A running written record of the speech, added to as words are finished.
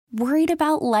Worried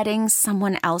about letting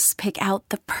someone else pick out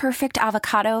the perfect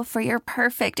avocado for your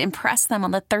perfect impress them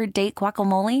on the third date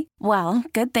guacamole? Well,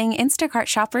 good thing Instacart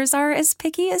shoppers are as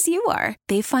picky as you are.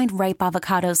 They find ripe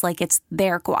avocados like it's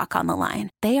their guac on the line.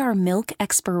 They are milk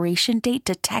expiration date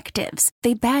detectives.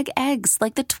 They bag eggs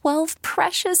like the 12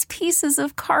 precious pieces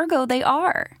of cargo they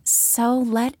are. So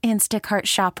let Instacart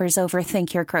shoppers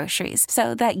overthink your groceries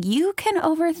so that you can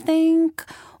overthink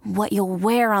what you'll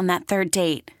wear on that third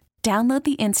date. Download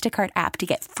the Instacart app to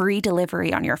get free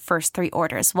delivery on your first 3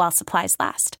 orders while supplies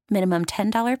last. Minimum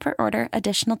 $10 per order.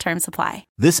 Additional terms apply.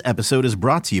 This episode is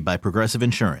brought to you by Progressive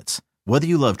Insurance. Whether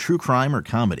you love true crime or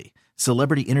comedy,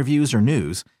 celebrity interviews or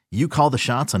news, you call the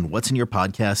shots on what's in your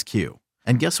podcast queue.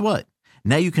 And guess what?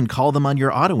 Now you can call them on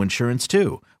your auto insurance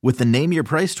too with the Name Your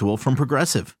Price tool from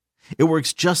Progressive. It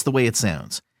works just the way it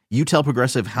sounds. You tell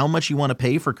Progressive how much you want to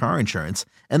pay for car insurance,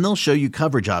 and they'll show you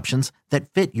coverage options that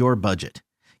fit your budget.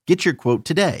 Get your quote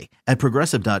today at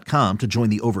Progressive.com to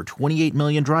join the over 28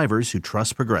 million drivers who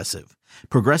trust Progressive.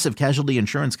 Progressive Casualty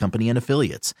Insurance Company and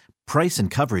Affiliates. Price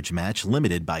and coverage match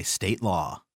limited by state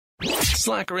law.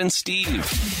 Slacker and Steve.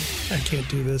 I can't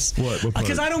do this. What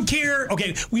Because I don't care.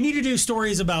 Okay, we need to do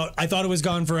stories about I Thought It Was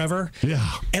Gone Forever. Yeah.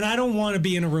 And I don't want to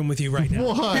be in a room with you right now.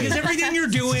 Why? Because everything you're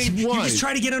doing, you just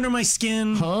try to get under my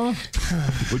skin. Huh?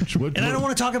 And I don't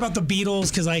want to talk about the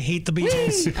Beatles because I hate the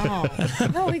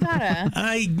Beatles. No, we gotta.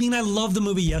 I mean, I love the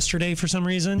movie Yesterday for some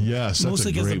reason. Yes,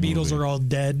 mostly because the Beatles are all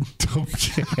dead.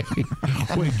 Okay.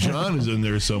 Wait, John is in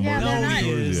there somewhere. Yeah, No, he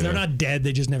is. Yeah. They're not dead.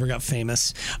 They just never got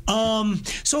famous.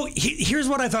 So here's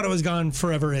what I Thought It Was Gone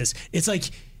Forever is. It's like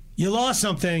you lost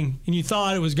something and you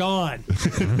thought it was gone.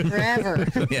 Forever.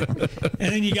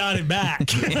 And then you got it back.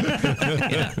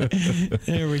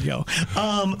 There we go.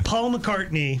 Paul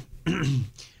McCartney.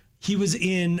 He was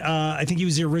in, I think he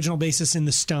was the original bassist in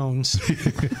the Stones.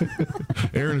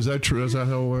 Aaron, is that true? Is that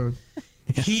how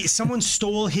Someone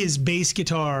stole his bass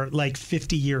guitar like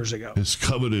 50 years ago. his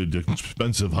coveted,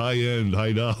 expensive, high-end,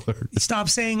 high-dollar? Stop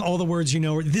saying all the words you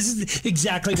know. This is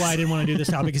exactly why I didn't want to do this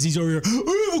topic, because he's over here,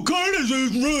 what kind is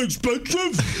this? Really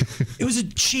expensive? It was a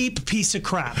cheap piece of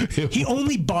crap. He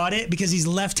only bought it because he's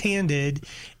left-handed,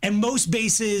 and most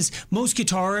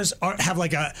guitars have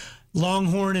like a long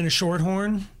horn and a short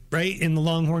horn. Right? And the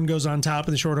long horn goes on top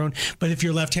of the short horn. But if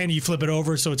you're left-handed, you flip it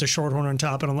over, so it's a short horn on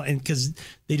top. And because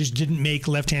they just didn't make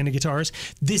left-handed guitars,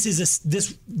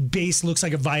 this bass looks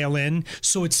like a violin,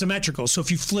 so it's symmetrical. So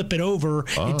if you flip it over,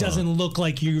 it doesn't look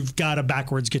like you've got a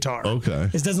backwards guitar. Okay.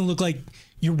 It doesn't look like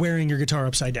you're wearing your guitar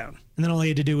upside down. And then all he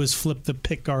had to do was flip the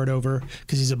pick guard over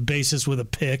because he's a bassist with a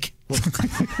pick.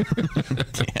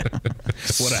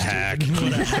 What a hack.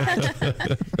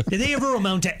 Did they ever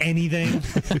amount to anything?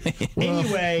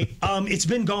 Anyway, it's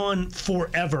been gone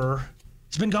forever.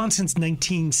 It's been gone since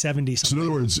 1970 something. So in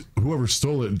other words, whoever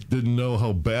stole it didn't know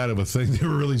how bad of a thing they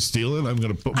were really stealing. I'm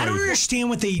going to put my... I don't understand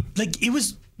what they... Like, it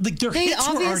was... Like, their They hits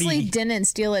were obviously already... didn't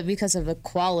steal it because of the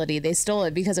quality. They stole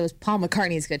it because it was Paul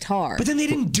McCartney's guitar. But then they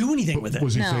didn't do anything with it.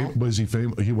 Was he No. famous? Was he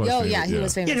famous? He was Oh, famous. yeah, he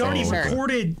was famous. Yeah, they already Sure.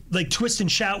 recorded, like, Twist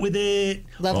and Shout with it.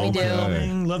 Love Me Do.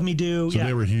 Love Me Do. So Yeah.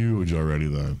 they were huge already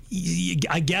then.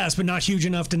 I guess, but not huge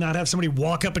enough to not have somebody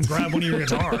walk up and grab one of your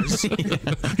guitars.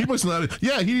 He must not...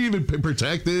 Yeah, he didn't even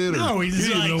protect it. Or No, he he's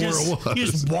didn't like, even know where it was. you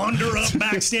just wander up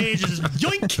backstage and just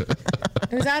yoink.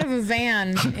 It was out of a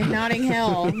van in Notting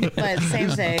Hill, but same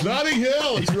thing. Notting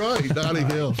Hill. That's right. Notting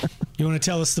Hill. You want to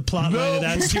tell us the plot line of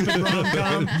that stupid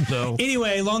rom-com? No.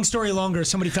 Anyway, long story longer,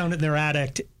 somebody found it in their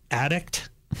attic,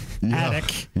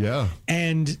 Yeah.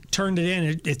 and turned it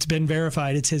in. It's been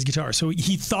verified. It's his guitar. So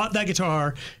he thought that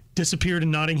guitar disappeared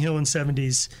in Notting Hill in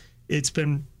 70s. It's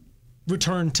been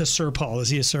returned to Sir Paul. Is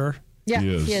he a sir? Yeah,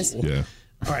 He he is. Yeah.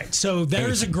 All right. So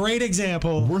there's a great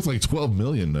example. Worth like $12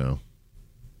 million now.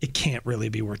 It can't really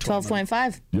be worth 12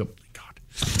 12.5. Yep.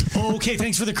 Okay,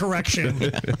 thanks for the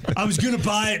correction. I was going to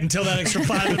buy it until that extra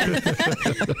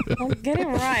 500. Well, get it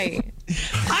right.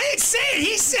 I didn't say it.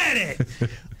 He said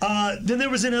it. Then there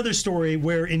was another story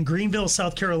where in Greenville,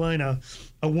 South Carolina,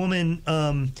 a woman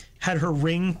had her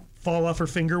ring fall off her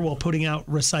finger while putting out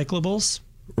recyclables.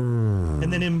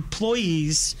 And then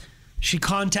employees, she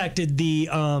contacted the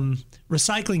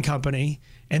recycling company,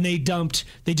 and they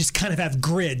just kind of have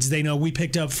grids. They know we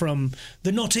picked up from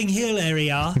the Notting Hill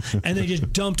area, and they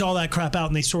just dumped all that crap out,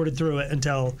 and they sorted through it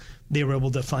until they were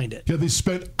able to find it. Yeah, they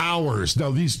spent hours.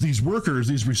 Now, these workers,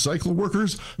 these recycle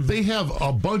workers, they have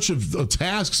a bunch of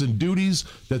tasks and duties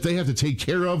that they have to take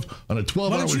care of on a 12-hour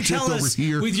Why don't you shift tell over us,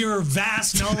 here. with your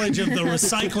vast knowledge of the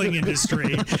recycling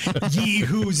industry, ye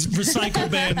whose recycle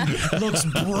bin looks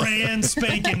brand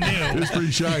spanking new. It's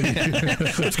pretty shiny.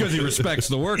 It's because he respects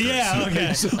the workers. Yeah,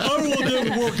 okay. I don't want them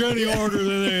to work any harder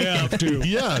than they have to.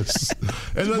 Yes.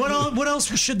 And then What else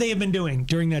should they have been doing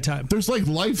during that time? there's like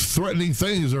life-threatening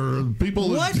things or people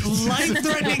What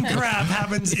life-threatening crap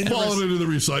happens in falling into the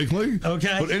recycling.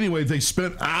 Okay. But anyway, they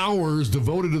spent hours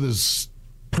devoted to this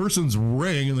person's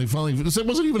ring, and they finally it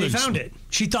wasn't even They found it.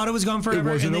 She thought it was gone It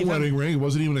forever. wasn't and a they wedding ring. It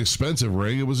wasn't even an expensive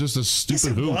ring. It was just a Yes,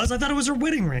 stupid it hoop. was. I thought it was her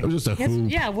wedding ring. It was just a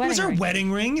hoop. Yeah, It was wedding her ring.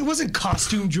 wedding ring. It wasn't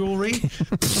costume jewelry.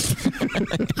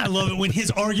 I love it when his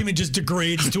argument just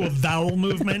degrades to a vowel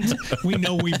movement. We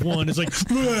know we've won. It's like,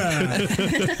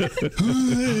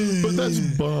 But that's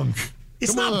bunk.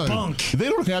 It's Come not on. bunk. They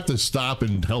don't have to stop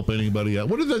and help anybody out.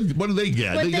 What do they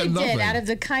get? But they got nothing. did out of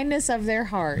the kindness of their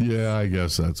heart. Yeah, I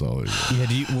guess that's all they get.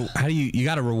 Yeah. How do you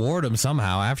got to reward them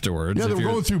somehow afterwards? Yeah, if they were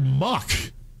you're- going through muck.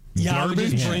 Yeah, I would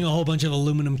Garbage. just bring a whole bunch of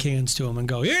aluminum cans to him and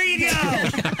go, here you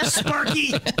go,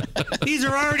 Sparky. These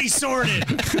are already sorted.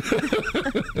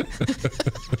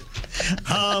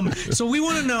 So we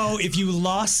want to know if you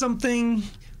lost something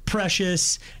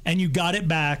precious and you got it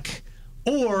back,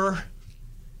 or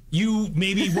you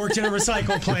maybe worked in a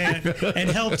recycle plant and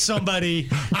helped somebody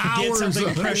get Hours something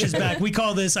of- precious back. We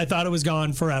call this, I thought it was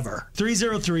gone forever.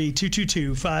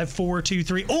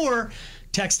 303-222-5423, or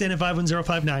text in at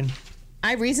 51059.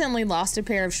 I recently lost a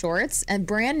pair of shorts and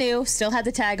brand new, still had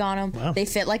the tag on them. Wow. They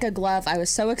fit like a glove. I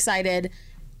was so excited.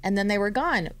 And then they were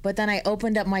gone. But then I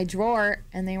opened up my drawer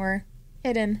and they were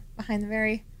hidden behind the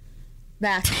very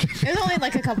back. It was only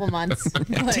like a couple months. But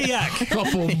Tiak.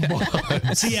 Couple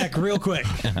months. Tiak, real quick.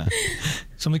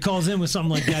 Somebody calls in with something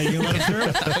like that. You gonna let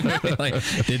them through? like,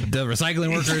 did the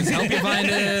recycling workers help you find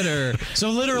it, or So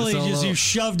literally, Solo. just you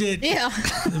shoved it yeah.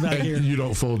 back And here. you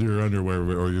don't fold your underwear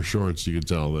or your shorts. You can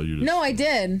tell that you just. No, I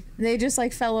did. They just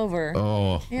like fell over.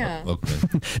 Oh. Yeah. Okay.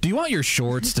 do you want your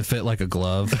shorts to fit like a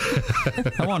glove?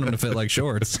 I want them to fit like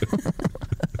shorts.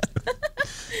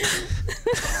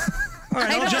 All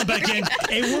right, I'll jump back in.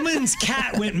 A woman's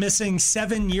cat went missing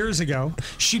 7 years ago.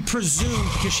 She presumed,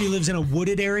 because she lives in a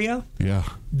wooded area, Yeah.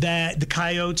 that the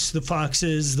coyotes, the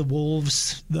foxes, the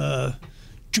wolves, the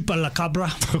chupacabra,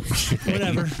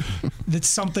 whatever, that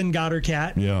something got her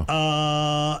cat. Yeah.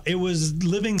 It was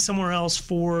living somewhere else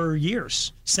for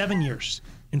years, 7 years,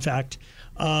 in fact.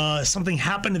 Something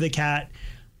happened to the cat,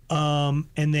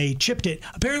 and they chipped it.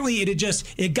 Apparently,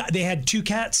 they had two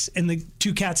cats, and the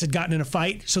two cats had gotten in a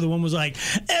fight. So the one was like,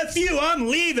 "F you, I'm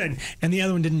leaving," and the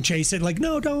other one didn't chase it. Like,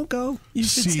 no, don't go. You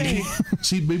should stay.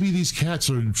 See, maybe these cats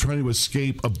are trying to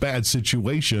escape a bad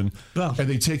situation, Well- and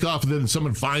they take off, and then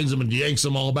someone finds them and yanks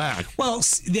them all back. Well,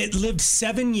 it lived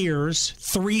 7 years,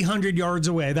 300 yards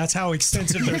away. That's how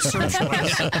extensive their search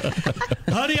was.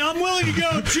 Honey, I'm willing to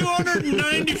go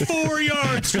 294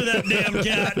 yards for that damn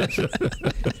cat.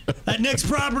 That next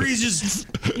property is just,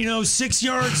 6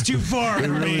 yards too far They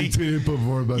for really me. did put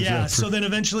more about Yeah, that. so then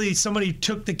eventually somebody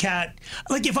took the cat.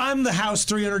 Like if I'm the house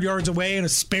 300 yards away and a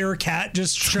spare cat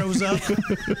just shows up,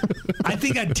 I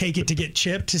think I'd take it to get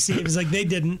chipped to see. It was like they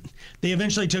didn't. They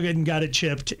eventually took it and got it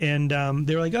chipped, and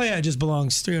they were like, "Oh yeah, it just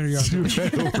belongs 300 yards away."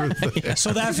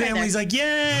 So that family's like,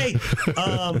 "Yay!"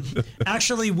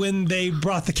 Actually, when they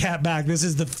brought the cat back, this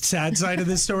is the sad side of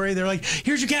this story. They're like,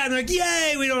 "Here's your cat," and they're like,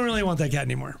 "Yay! We don't really want that cat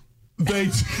anymore." They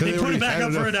They put already it back had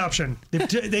up for enough. adoption.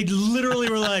 They literally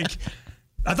were like,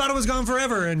 I thought it was gone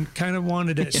forever and kind of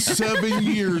wanted it. 7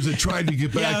 years of trying to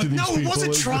get back Yeah, to these no, people. it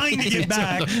wasn't trying to get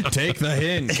back. Take the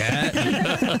hint, cat.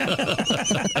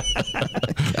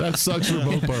 That sucks for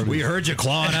both parties. We heard you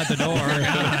clawing at the door.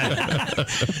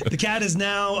 The cat is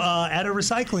now at a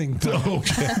recycling plant.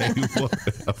 Okay,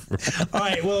 whatever. All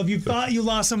right, well, if you thought you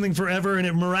lost something forever and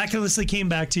it miraculously came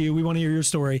back to you, we want to hear your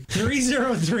story.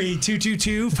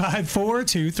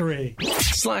 303-222-5423.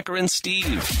 Slacker and Steve.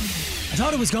 I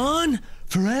thought it was gone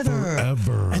forever.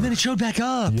 And then it showed back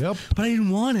up. Yep. But I didn't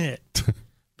want it.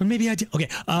 But maybe I did. Okay,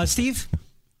 Steve?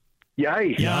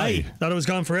 Yay. Yeah, thought it was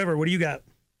gone forever. What do you got?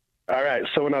 All right.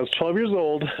 So when I was 12 years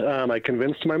old, I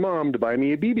convinced my mom to buy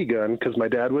me a BB gun because my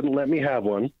dad wouldn't let me have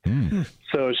one.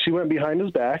 So she went behind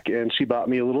his back and she bought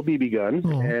me a little BB gun.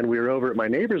 And we were over at my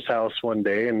neighbor's house one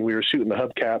day and we were shooting the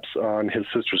hubcaps on his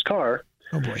sister's car.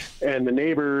 Oh, boy. And the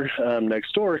neighbor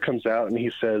next door comes out and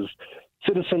he says,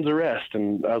 "Citizen's arrest."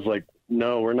 And I was like,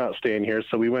 "No, we're not staying here."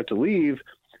 So we went to leave.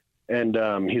 And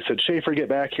he said, Schaefer, get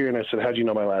back here. And I said, how'd you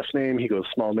know my last name? He goes,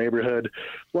 small neighborhood.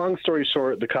 Long story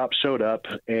short, the cops showed up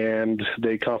and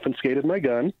they confiscated my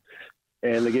gun.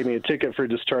 And they gave me a ticket for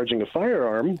discharging a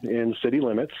firearm in city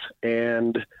limits.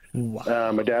 And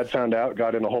my dad found out,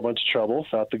 got in a whole bunch of trouble,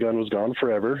 thought the gun was gone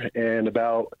forever. And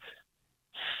I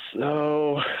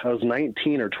was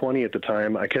 19 or 20 at the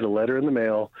time. I get a letter in the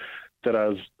mail that I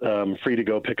was free to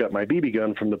go pick up my BB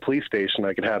gun from the police station.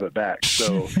 I could have it back.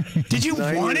 So did you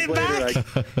want it back?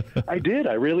 I did.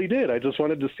 I really did. I just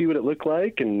wanted to see what it looked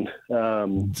like. And,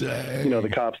 the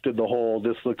cops did the whole,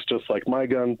 this looks just like my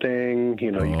gun thing.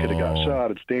 You could have got shot.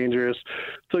 It's dangerous.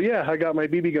 So yeah, I got my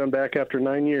BB gun back after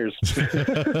 9 years.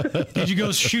 Did you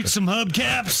go shoot some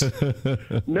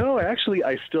hubcaps? No, actually,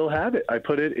 I still have it. I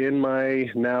put it in my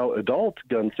now adult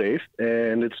gun safe,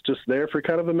 and it's just there for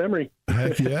kind of a memory.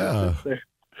 Heck yeah.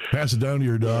 Pass it down to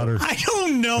your daughter. I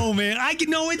don't know, man.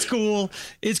 It's cool.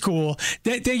 It's cool.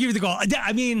 Thank you for the call.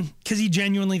 I mean, because he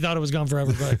genuinely thought it was gone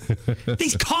forever, but they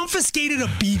confiscated a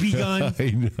BB gun.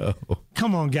 I know.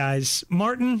 Come on, guys.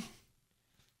 Martin?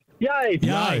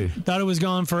 Yay. Thought it was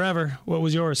gone forever. What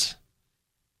was yours?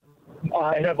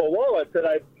 I have a wallet that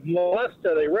I left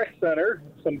at a rec center.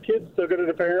 Some kids took it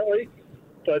apparently,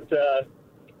 but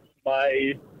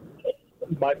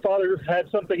my father had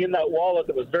something in that wallet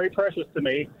that was very precious to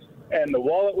me, and the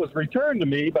wallet was returned to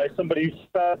me by somebody,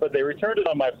 but they returned it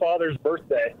on my father's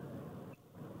birthday.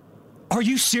 Are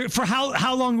you serious? For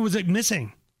how long was it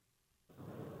missing?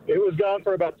 It was gone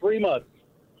for about 3 months.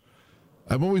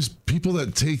 I'm always people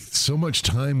that take so much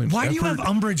time and Why effort. do you have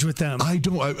umbrage with them? I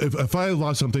don't. If I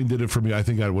lost something, did it for me, I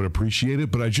think I would appreciate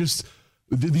it. But I just.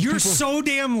 You're so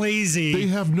damn lazy.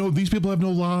 These people have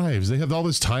no lives. They have all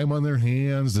this time on their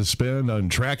hands to spend on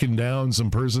tracking down some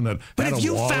person that. But if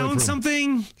you found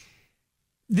something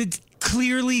that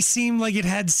clearly seemed like it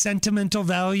had sentimental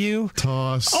value,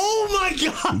 toss. Oh my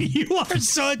God, you are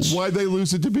such. Why'd they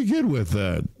lose it to begin with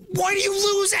then? Why do you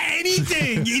lose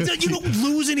anything? You don't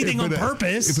lose anything on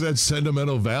purpose. If it had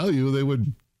sentimental value, they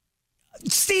would.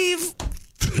 Steve,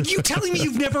 you telling me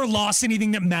you've never lost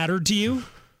anything that mattered to you?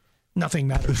 Nothing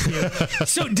matters to you.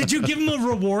 So did you give him a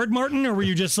reward, Martin, or were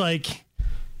you just like...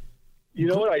 You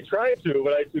know what? I tried to,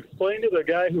 but I explained to the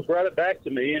guy who brought it back to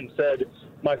me and said,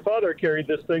 my father carried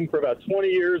this thing for about 20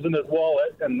 years in his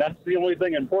wallet, and that's the only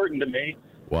thing important to me.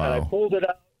 Wow. And I pulled it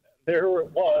out. There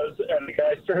it was. And the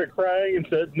guy started crying and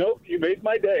said, nope, you made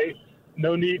my day.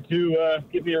 No need to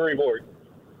give me a reward.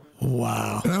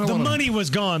 Wow. The money was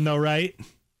gone, though, right?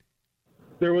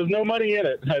 There was no money in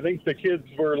it. I think the kids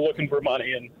were looking for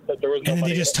money, but there was no money. And then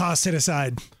they just tossed it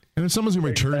aside. And if someone's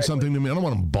going to return something to me, I don't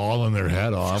want them bawling their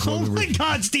head off. Oh, my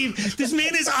God, Steve. This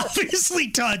man is obviously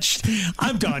touched.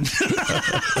 I'm done.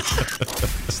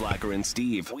 Slacker and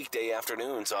Steve, weekday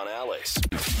afternoons on Alice.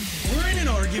 We're in an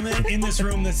argument in this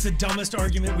room that's the dumbest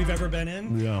argument we've ever been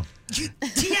in. Yeah.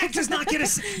 T-Ack does not get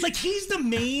us. Like, he's the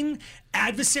main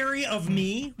adversary of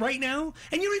me right now,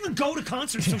 and you don't even go to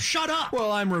concerts, so shut up. Well,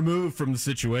 I'm removed from the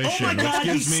situation, oh my God,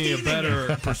 which gives he's me a Steving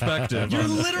better perspective. You're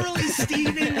literally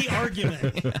Steving the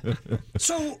argument.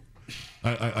 So,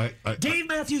 Dave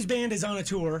Matthews Band is on a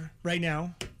tour right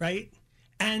now, right?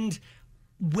 And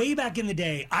way back in the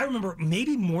day, I remember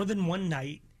maybe more than one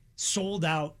night sold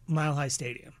out Mile High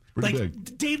Stadium. Pretty like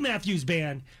big. Dave Matthews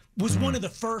Band was one of the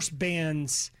first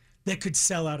bands that could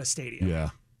sell out a stadium. Yeah.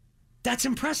 That's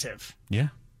impressive. Yeah.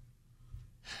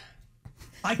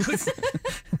 I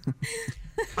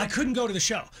couldn't go to the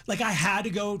show. Like, I had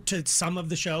to go to some of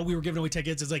the show. We were giving away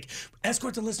tickets. It's like,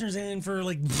 escort the listeners in for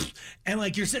like, and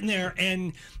like you're sitting there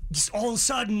and just all of a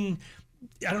sudden,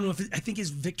 I don't know I think it's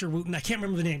Victor Wooten. I can't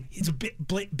remember the name. He's a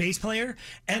bass player.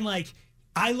 And like,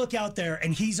 I look out there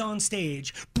and he's on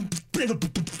stage doing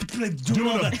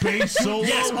all the bass solo.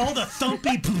 Yes, all the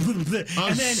thumpy.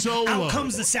 And then solo. out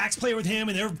comes the sax player with him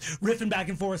and they're riffing back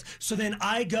and forth. So then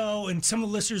I go and some of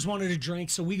the listeners wanted a drink.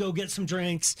 So we go get some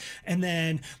drinks and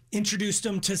then introduced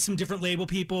them to some different label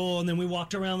people. And then we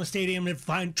walked around the stadium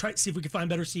and tried to see if we could find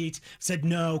better seats. Said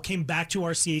no, came back to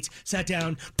our seats, sat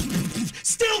down,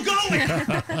 still going.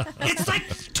 It's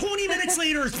like 20 minutes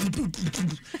later.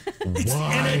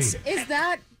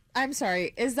 Why? I'm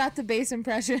sorry, is that the bass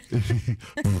impression?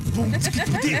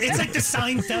 It's like the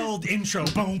Seinfeld intro.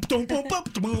 Boom, boom, boom, boom,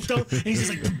 boom, boom. And he's just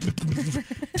like,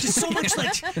 just so much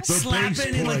like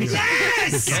slapping and like,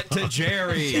 yes! Get to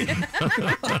Jerry.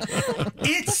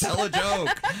 Tell a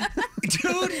joke.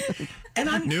 Dude. And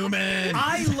I'm Newman.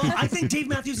 I think Dave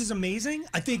Matthews is amazing.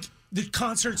 I think the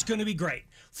concert's going to be great.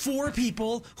 for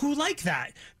people who like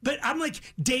that. But I'm like,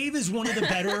 Dave is one of the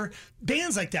better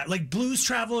bands like that. Like Blues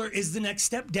Traveler is the next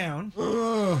step down,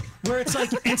 where it's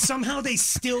like, and somehow they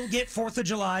still get 4th of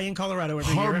July in Colorado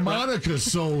every year. Harmonica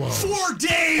solo. 4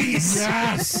 days.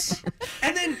 Yes.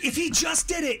 And then if he just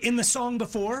did it in the song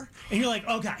before, and you're like,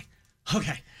 okay.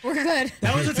 We're good.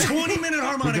 That was a 20-minute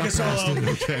harmonica solo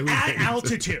Okay, at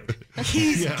altitude.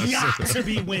 He's got to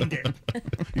be winded.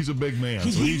 He's a big man.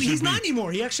 So He's not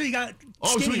anymore. He actually got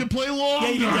skinny. so he can play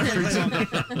longer. Yeah, he can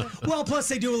play longer. Well, plus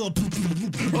they do a little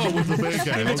with the bass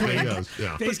guy. Okay, yes.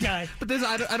 Yeah. bass guy. But this,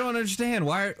 I don't understand.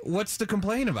 What's to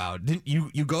complain about? Didn't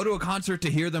you go to a concert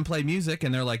to hear them play music,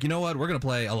 and they're like, you know what? We're going to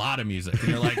play a lot of music. And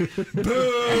you're like,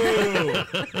 boo!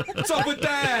 What's up with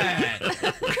that?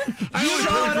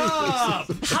 Shut up!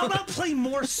 How about play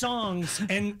more songs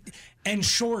and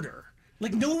shorter?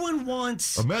 Like, no one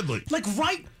wants a medley. Like,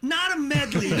 not a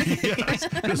medley. Now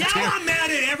I'm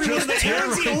mad at everyone.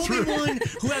 Aaron's the only one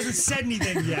who hasn't said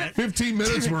anything yet. 15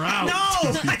 minutes, we're out. No,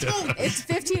 I don't. It's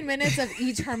 15 minutes of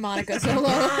each harmonica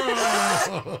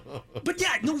solo. But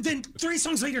yeah, no, then 3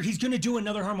 songs later, he's going to do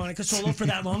another harmonica solo for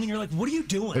that long, and you're like, what are you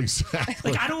doing?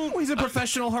 Exactly. Like, I don't. He's a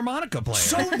professional harmonica player.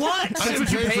 So what? I didn't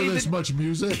pay for this much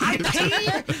music. I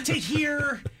paid to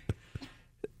hear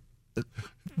the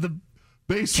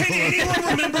bass. Can anyone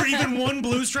remember even one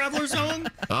Blues Traveler song?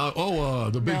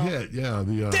 The big hit. Yeah.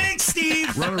 Thanks,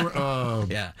 Steve.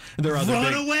 Yeah. There are other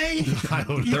Runaway? I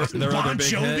don't know. There are Bon other big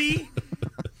Jovi?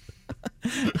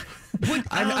 What,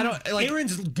 I don't like.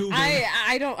 Aaron's Googling.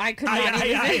 I could not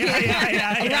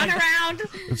even run around.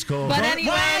 It's called. But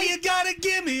anyway, Why you gotta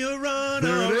give me a run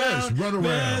There around? it is. Run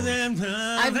around.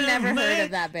 I've never heard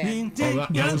of that band.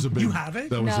 That was a big. You haven't?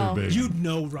 That was No. a big. You'd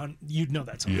know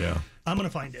that song. Yeah. I'm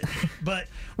gonna find it. But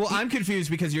Well, I'm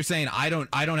confused because you're saying I don't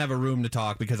have a room to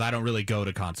talk because I don't really go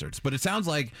to concerts. But it sounds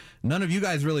like none of you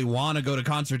guys really want to go to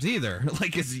concerts either.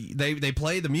 Like they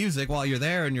play the music while you're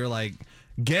there, and you're like,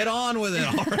 get on with it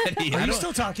already. are you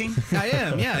still talking? I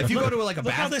am. Yeah. If you go to like a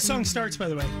Look how bathroom. this song starts, by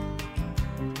the way.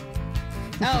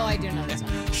 Oh, I do know this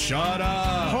one. Shut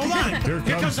up. Hold on. Here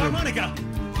comes the- harmonica.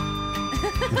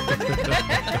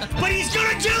 But he's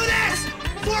gonna do this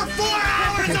for 4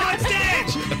 hours on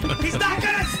stage. He's not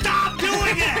gonna stop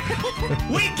doing it.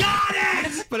 We got it.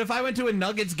 But if I went to a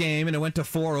Nuggets game and it went to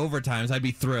 4 overtimes, I'd be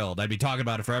thrilled. I'd be talking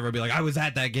about it forever. I'd be like, I was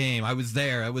at that game. I was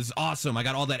there. It was awesome. I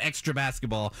got all that extra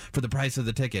basketball for the price of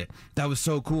the ticket. That was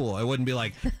so cool. I wouldn't be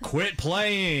like, quit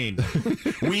playing.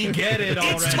 We get it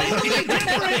already. It's totally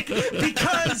different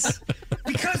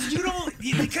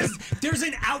because there's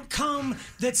an outcome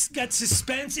that's got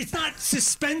suspense. It's not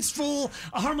suspenseful.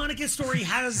 A harmonica story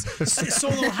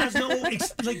solo has no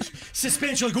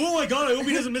suspense. You're like, oh my god, I hope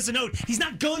he doesn't miss a note. He's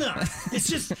not gonna. It's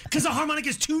just because the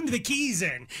harmonica's tuned to the keys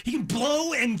in. He can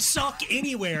blow and suck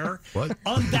anywhere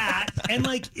on that, and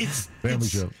it's Family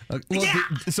show.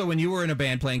 So when you were in a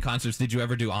band playing concerts, did you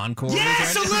ever do encores?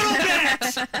 Yes, a little bit.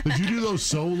 Did you do those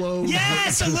solos?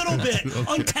 Yes, a little bit.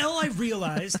 Okay. Until I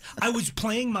realized I was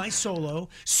playing my solo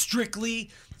strictly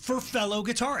for fellow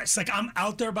guitarists. Like, I'm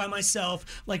out there by myself,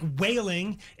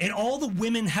 wailing, and all the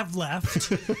women have left.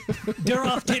 They're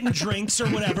off getting drinks or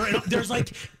whatever. And there's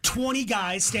 20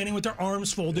 guys standing with their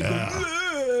arms folded.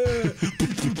 Going,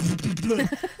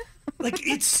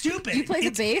 it's stupid. You play the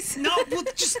bass? No, well,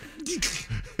 just...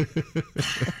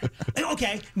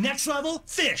 Okay, next level,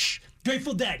 Fish.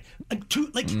 Grateful Dead.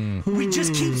 We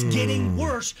just keeps getting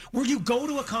worse. Where you go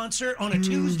to a concert on a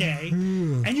Tuesday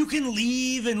and you can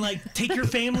leave and take your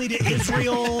family to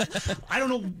Israel. I don't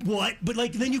know what, but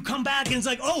then you come back and it's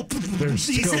They're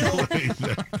still playing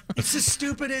there. it's the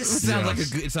stupidest.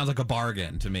 It sounds like a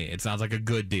bargain to me. It sounds like a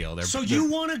good deal. You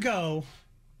want to go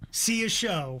see a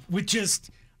show with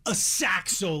just a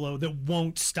sax solo that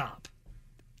won't stop?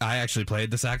 I actually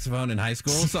played the saxophone in high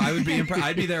school, so I would be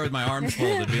I'd be there with my arms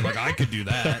folded, be like, I could do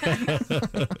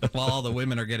that, while all the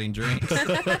women are getting drinks.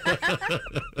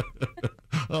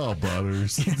 Oh,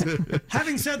 Butters.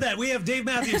 Having said that, we have Dave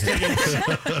Matthews tickets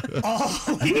all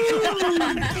week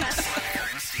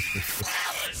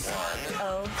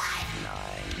long.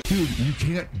 Dude, you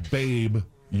can't babe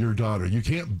your daughter. You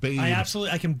can't babe. I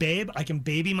can babe. I can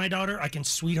baby my daughter. I can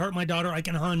sweetheart my daughter. I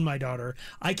can hun my daughter.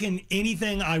 I can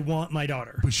anything I want my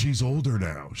daughter. But she's older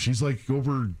now. She's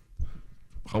over.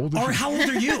 How old is she? How old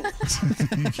are you?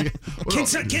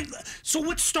 So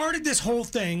what started this whole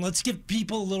thing? Let's give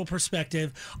people a little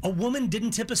perspective. A woman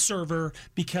didn't tip a server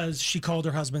because she called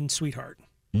her husband sweetheart.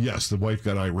 Yes, the wife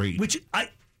got irate.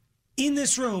 In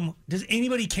this room, does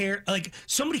anybody care?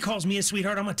 Somebody calls me a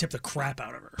sweetheart, I'm gonna tip the crap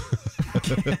out of her.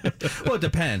 Well, it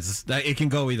depends. It can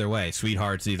go either way.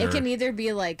 Sweethearts either. It can either be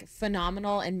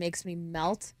phenomenal and makes me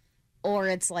melt, or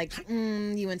it's like,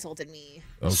 you insulted me.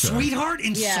 Okay. Sweetheart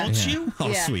insults you? Oh,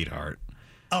 Yeah. sweetheart.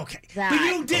 Okay. That. But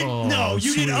you did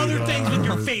you did other things with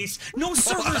your face. No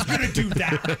server's gonna do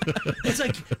that. It's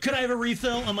like, could I have a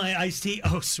refill on my iced tea?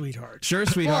 Oh, sweetheart. Sure,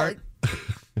 sweetheart.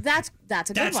 That's a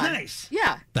good That's one. nice.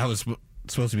 Yeah. That was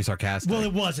supposed to be sarcastic. Well,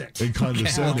 it wasn't. And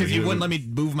condescending. Because you wouldn't let me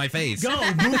move my face. Go,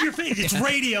 move your face. It's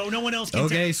radio. No one else can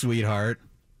Okay, sweetheart.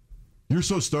 You're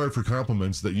so starved for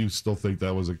compliments that you still think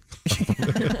that was a.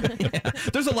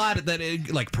 There's a lot that,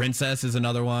 like princess is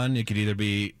another one. It could either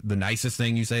be the nicest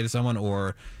thing you say to someone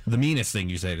or the meanest thing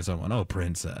you say to someone. Oh,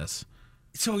 princess.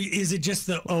 So is it just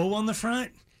the O on the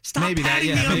front? Stop Maybe that, patting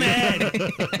yeah, me on the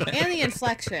maybe. head. And the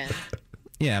inflection.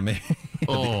 Yeah, maybe.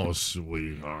 Oh,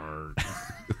 sweetheart.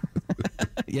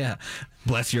 Yeah.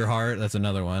 Bless your heart. That's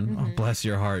another one. Oh, bless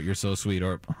your heart. You're so sweet.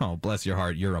 Or, oh, bless your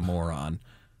heart. You're a moron.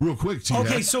 Real quick, T.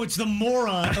 Okay, so it's the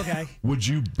moron. Okay. Would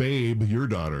you babe your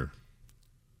daughter?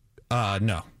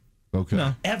 No. Okay.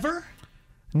 No. Ever?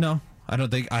 No. I don't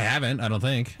think. I haven't. I don't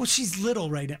think. Well, she's little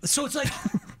right now. So it's like,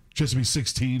 Just to be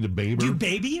 16 to babe do her? you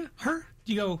baby her?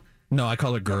 Do you go, No, I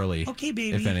call her girly. okay,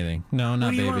 baby? If anything. No, not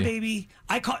what do you baby. want, baby?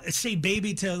 I say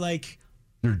baby to like,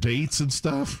 Your dates and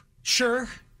stuff? sure,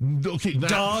 Okay, not,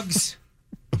 dogs.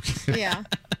 Yeah.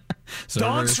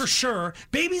 Dogs Servers. for sure.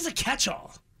 Baby's a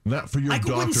catch-all. not for your I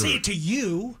daughter. wouldn't say it to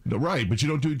you. No, right, but you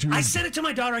don't do it to your. I said it to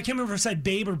my daughter. I can't remember if I said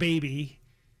babe or baby.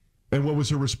 And what was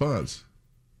her response?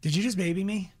 Did you just baby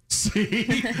me? See?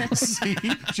 See?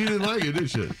 She didn't like it, did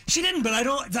she? She didn't, but I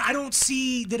don't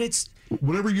see that it's.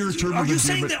 Whatever your term Are of you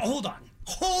saying endearment- that?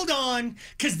 Hold on,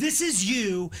 because this is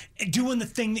you doing the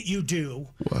thing that you do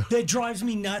that drives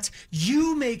me nuts.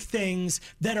 You make things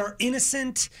that are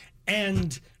innocent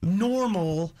and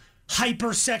normal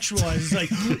hypersexualized. It's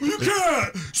like, you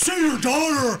can't say your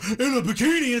daughter in a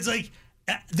bikini. It's like,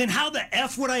 then how the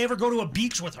F would I ever go to a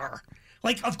beach with her?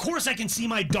 Like, of course I can see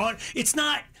my daughter. It's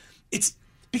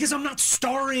because I'm not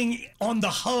starring on the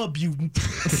hub, you.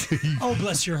 Oh,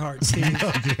 bless your heart, Steve.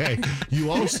 Okay. You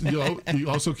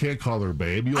also can't call her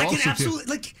babe. You I also can absolutely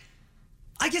like.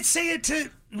 I could say it to.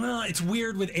 Well, it's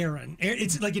weird with Erin.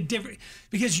 It's like a different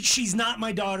because she's not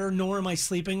my daughter, nor am I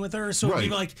sleeping with her. So Right.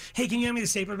 people like, hey, can you hand me the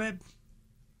stapler, babe?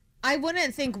 I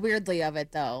wouldn't think weirdly of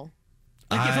it though.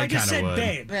 Like if I just kinda said would.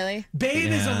 babe, Really?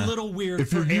 babe is Yeah. a little weird.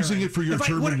 If you're for using Erin. it for your If I-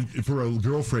 term what- and for a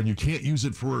girlfriend, you can't use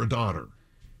it for a daughter.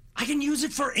 I can use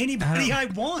it for anybody I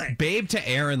want. Babe to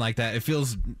Aaron like that, it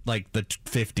feels like the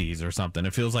 50s or something.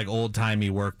 It feels like old timey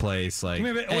workplace. Like, Come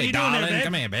here, babe. What hey, you doing there, darling, babe?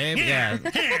 come here, babe. Yeah,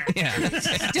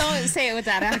 yeah. Don't say it with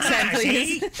that accent,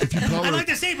 please. See? If you call I her, like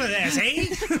the stapler there, see?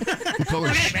 you call her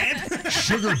Hey, babe.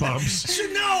 sugar bumps,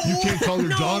 No, You can't call your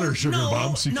daughter sugar no,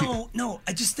 bumps. You No.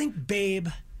 I just think babe.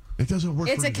 it doesn't work.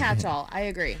 It's for a catch-all. I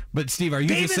agree. But Steve, are you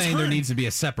Babe just is saying there fun. needs to be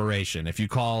a separation? If you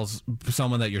call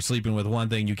someone that you're sleeping with one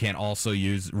thing, you can't also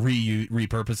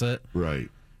repurpose it? Right.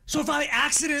 So if I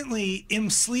accidentally am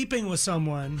sleeping with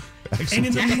someone and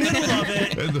in the middle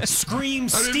of it scream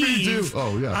I didn't mean Steve, to.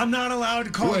 Oh, yeah. I'm not allowed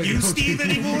to call Wait, you okay. Steve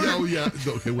anymore? Oh, yeah.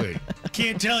 Okay, wait.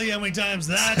 Can't tell you how many times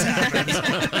that's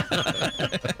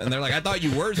happened. And they're like, I thought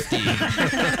you were Steve.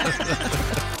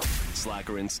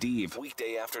 Slacker and Steve,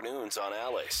 weekday afternoons on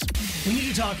Alice. We need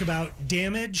to talk about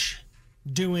damage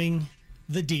doing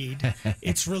the deed.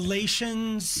 It's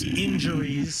relations,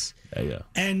 injuries. Yeah.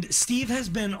 And Steve has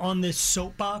been on this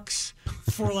soapbox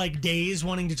for like days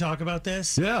wanting to talk about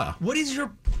this. Yeah. What is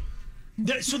your...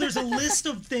 So there's a list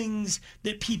of things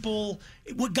that people...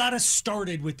 What got us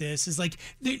started with this is like,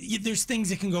 there's things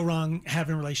that can go wrong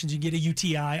having relations. You can get a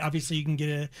UTI. Obviously, you can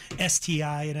get a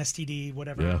STI, an STD,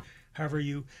 whatever. Yeah. However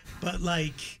you... But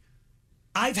like,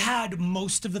 I've had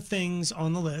most of the things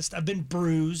on the list. I've been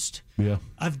bruised. Yeah.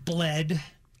 I've bled.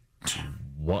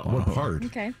 What part?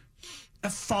 Okay.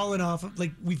 I've fallen off.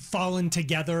 Like, we've fallen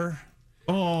together.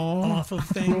 Off of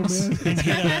things. And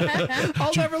hit a,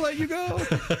 I'll never let you go.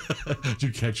 Did you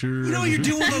catch her? you know, you're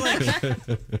doing the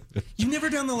like. You've never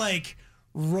done the like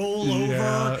roll over,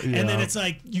 Yeah, and then yeah. it's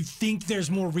like you think there's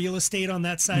more real estate on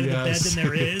that side of the bed Yes. than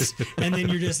there is, and then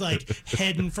you're just like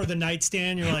heading for the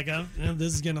nightstand. You're like, oh,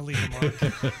 this is gonna leave a mark.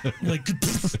 You're like,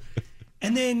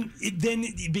 and then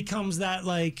it becomes that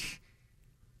like,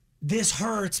 this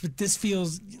hurts, but this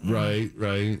feels Right.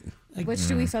 Which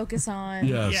do we focus on?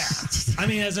 Yes. Yeah, I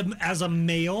mean, as a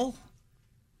male,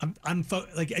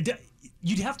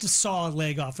 you'd have to saw a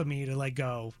leg off of me to like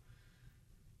go.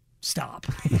 Stop.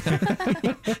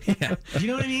 Yeah. You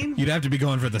know what I mean? You'd have to be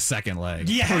going for the second leg.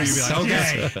 Yes. Or you'd be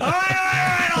like, okay. All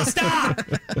right, I'll stop.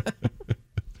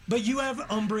 But you have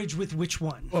umbrage with which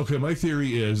one? Okay, my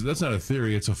theory is that's not a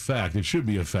theory; it's a fact. It should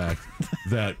be a fact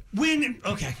that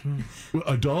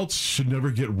adults should never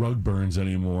get rug burns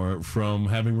anymore from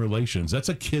having relations. That's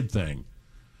a kid thing.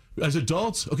 As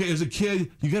adults, as a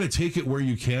kid, you got to take it where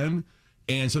you can.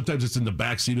 And sometimes it's in the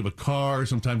back seat of a car.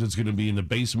 Sometimes it's going to be in the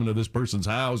basement of this person's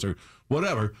house or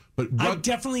whatever. But I've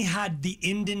definitely had the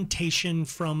indentation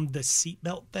from the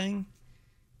seatbelt thing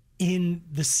in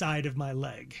the side of my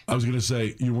leg. I was going to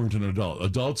say you weren't an adult.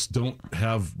 Adults don't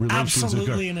have relations.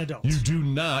 Absolutely an adult. You do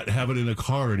not have it in a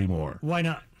car anymore. Why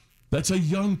not? That's a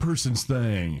young person's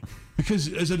thing.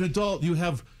 Because as an adult, you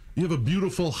have a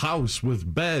beautiful house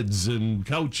with beds and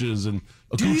couches and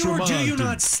accoutrement. Do you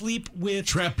not sleep with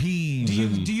trapeze?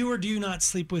 Do you or do you not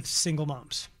sleep with single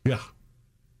moms? Yeah.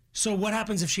 So what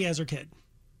happens if she has her kid?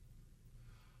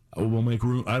 We'll make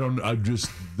room.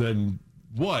 Then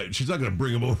what? She's not going to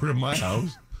bring them over to my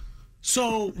house.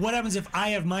 So what happens if I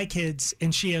have my kids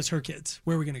and she has her kids?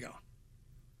 Where are we going to go?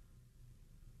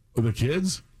 The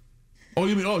kids? Oh,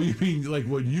 you mean like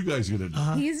what you guys gonna do?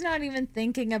 He's not even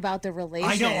thinking about the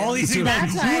relationship. I know all these things.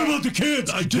 What about the kids?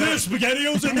 Do you have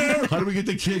SpaghettiOs in there? How do we get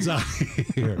the kids out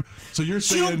here? So you're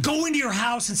saying she'll go into your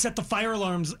house and set the fire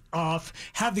alarms off,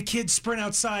 have the kids sprint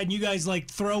outside, and you guys like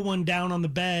throw one down on the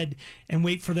bed and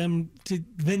wait for them to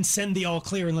then send the all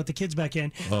clear and let the kids back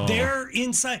in. Oh. They're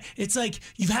inside. It's like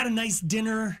you've had a nice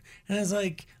dinner, and it's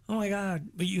like, oh my God,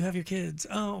 but you have your kids.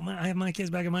 Oh, I have my kids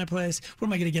back at my place. What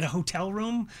am I going to get, a hotel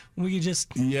room? We could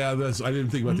just... Yeah, I didn't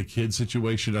think about the kid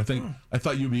situation. I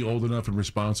thought you'd be old enough and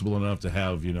responsible enough to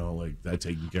have, like that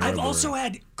taken care of. I've also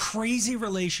had crazy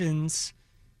relations.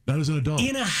 Not as an adult.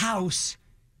 In a house.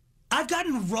 I've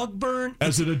gotten rug burn.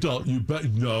 As an adult, you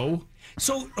bet. No.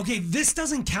 So, okay, this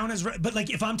doesn't count as... But like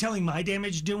if I'm telling my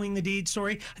damage doing the deed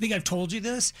story, I think I've told you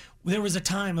this. There was a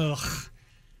time,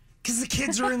 because the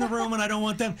kids are in the room and I don't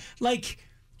want them. Like,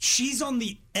 she's on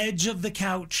the edge of the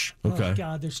couch. Okay. Oh,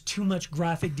 God, there's too much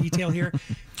graphic detail here.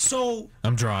 So...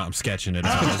 I'm sketching it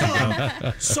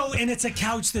out. So, and it's a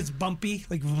couch that's bumpy.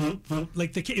 Like it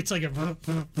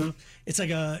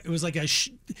was like a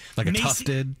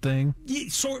tufted thing? Yeah,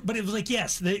 but it was like,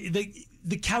 yes,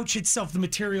 the couch itself, the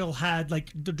material had like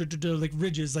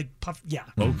ridges, like puff. Yeah.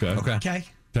 Okay.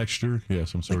 Texture. Yeah,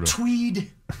 some sort of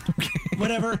tweed.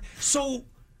 Whatever. So...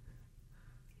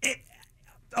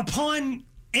 upon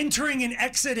entering and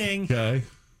exiting,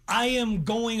 I am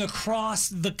going across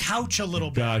the couch a little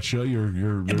bit. Gotcha.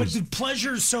 But the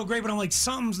pleasure is so great, but I'm like,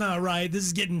 something's not right. This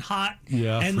is getting hot.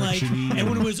 Yeah. And and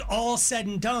when it was all said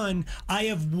and done, I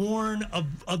have worn a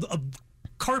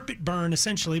carpet burn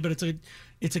essentially, but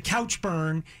it's a couch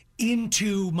burn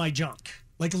into my junk.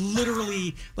 Like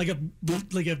literally, like a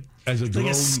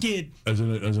skid. As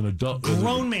an adult,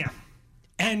 grown man,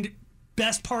 and.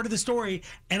 Best part of the story,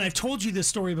 and I've told you this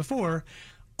story before,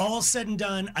 all said and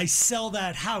done, I sell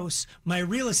that house. My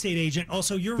real estate agent,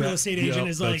 also your real estate agent,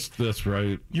 is like, that's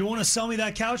right. You want to sell me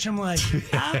that couch? I'm like,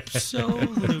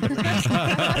 absolutely.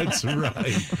 That's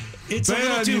right. It's a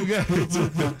little too...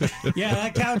 Yeah,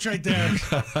 that couch right there.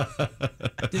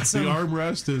 The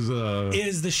armrest is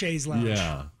the chaise lounge.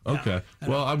 Yeah. Okay.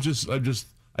 Well, I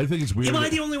think it's weird. Am I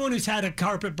the only one who's had a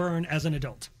carpet burn as an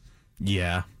adult?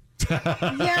 Yeah.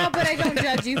 Yeah, but I don't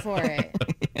judge you for it.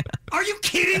 Are you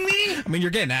kidding me? I mean, you're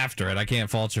getting after it. I can't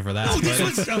fault you for that. Oh, this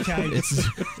was okay.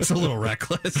 It's a little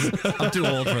reckless. I'm too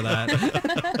old for that.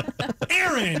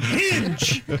 Aaron,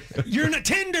 Hinge, you're not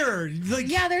Tinder. Like,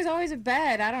 yeah, there's always a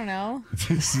bed. I don't know.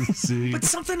 See? But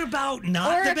something about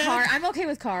not or the a bed. car. I'm okay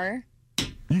with car.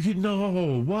 You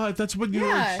can what? That's what you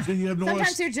have no.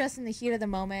 Sometimes you're just in the heat of the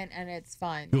moment and it's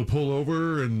fun. You'll pull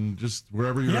over and just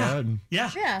wherever you're at. And...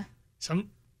 Yeah.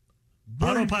 Some.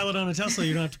 Autopilot on a Tesla,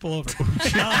 you don't have to pull over.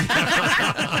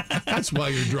 That's why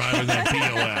you're driving that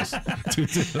POS.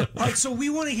 All right, so we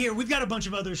want to hear. We've got a bunch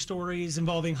of other stories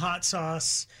involving hot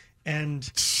sauce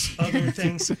and other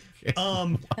things.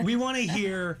 We want to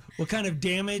hear what kind of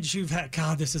damage you've had.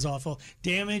 God, this is awful.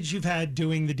 Damage you've had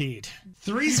doing the deed.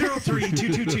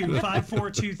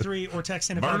 303-222-5423 or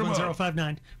text in at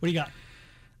 51059. What do you got?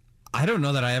 I don't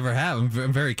know that I ever have.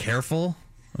 I'm very careful.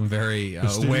 I'm very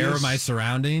aware of my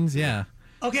surroundings. Yeah.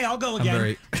 Okay, I'll go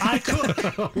again. I cook.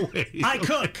 I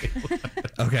cook.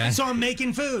 Okay. So I'm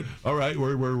making food. All right,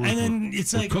 we're and then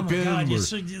it's like, cooking, oh my God,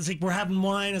 it's like we're having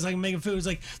wine. It's like I'm making food. It's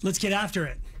like, let's get after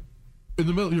it. In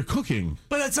the middle, you're cooking.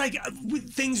 But it's like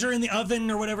things are in the oven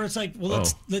or whatever. It's like, well,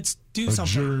 let's do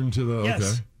something. Adjourn to the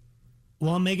yes.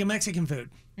 Well, I'm making Mexican food.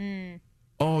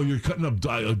 Oh, you're cutting up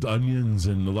onions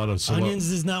and a lot of Onions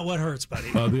is not what hurts,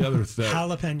 buddy. The other thing.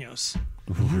 Jalapenos.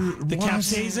 The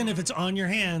capsaicin, if it's on your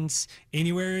hands,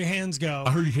 anywhere your hands go,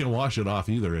 I heard you can't wash it off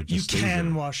either. It you just stays can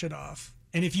there. wash it off.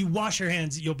 And if you wash your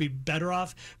hands, you'll be better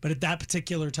off. But at that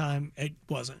particular time, it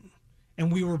wasn't.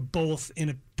 And we were both in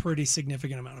a pretty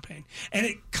significant amount of pain. And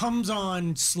it comes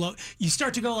on slow. You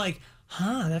start to go like,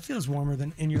 that feels warmer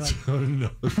than, and you're like, Oh, no.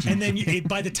 and then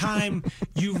by the time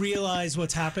you realize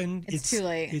what's happened, It's too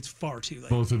late. It's far too late.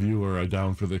 Both of you are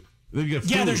down for the. Then you get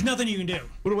food. Yeah, there's nothing you can do.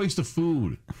 What a waste of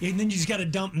food. And then you just got to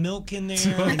dump milk in there.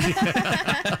 And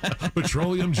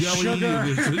Petroleum jelly. sugar.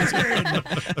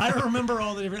 I don't remember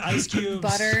all the different ice cubes.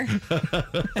 Butter.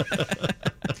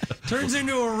 Turns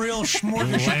into a real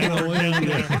smorgasbord down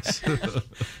there.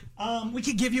 We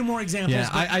could give you more examples. Yeah,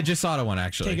 but I just thought of one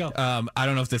actually. Okay, go. I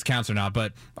don't know if this counts or not,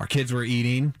 but our kids were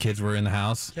eating. Kids were in the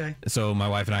house. Okay. So my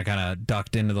wife and I kind of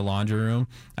ducked into the laundry room.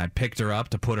 I picked her up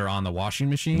to put her on the washing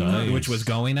machine, Nice. which was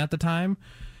going at the time,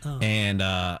 and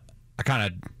I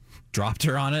kind of dropped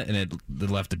her on it, and it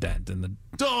left a dent in the.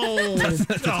 Oh,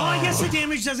 I guess the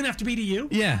damage doesn't have to be to you.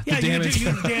 Yeah, Yeah, the you can damage.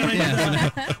 do the damage.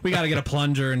 Yeah, we got to get a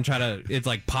plunger and try to. It's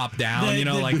like pop down, like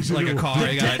a car.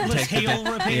 You got to dentless take the hail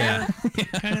repair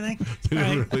kind of thing. They All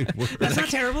don't right. really work. That's not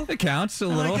terrible. It counts a I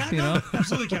little, like that. you know. No,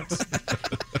 absolutely counts.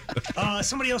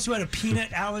 Somebody else who had a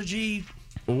peanut allergy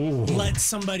Oh. let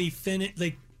somebody finish.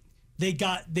 Like they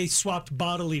swapped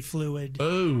bodily fluid,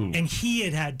 Oh. and he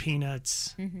had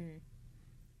peanuts, and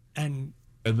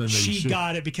And then she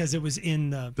got it because it was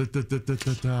in the.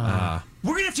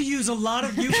 We're gonna have to use a lot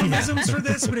of euphemisms for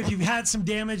this, but if you've had some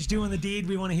damage doing the deed,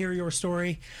 we want to hear your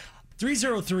story.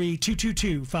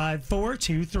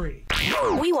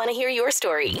 303-222-5423. We want to hear your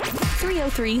story.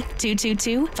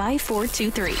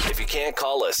 303-222-5423. If you can't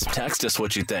call us, text us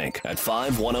what you think at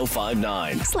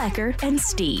 51059 Slacker and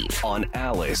Steve. on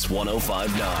Alice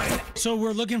 1059. So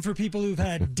we're looking for people who've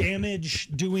had damage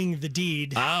doing the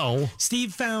deed. Ow.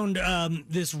 Steve found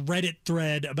this Reddit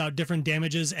thread about different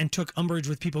damages and took umbrage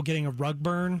with people getting a rug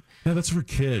burn. Yeah, that's for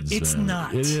kids. It's man.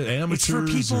 not. It is It's for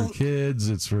amateurs or people- kids.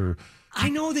 It's for. I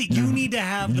know that you need to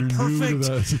have the you're new to perfect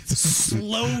that.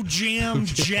 slow jam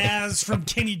jazz from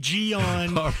Kenny G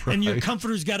on, All and your right.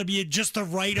 comforter's got to be at just the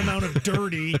right amount of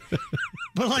dirty.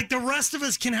 But like the rest of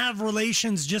us can have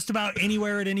relations just about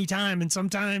anywhere at any time, and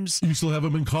sometimes, You still have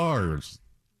them in cars.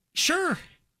 sure,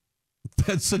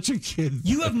 That's such a kid.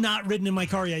 you have not ridden in my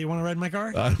car yet. You want to ride in my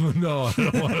car? I don't know. I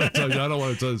don't want to tell you. I don't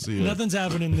want to tell you. Nothing's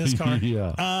happening in this car.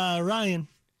 Yeah. Ryan.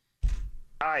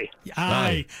 Hi.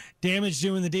 Hi. Damage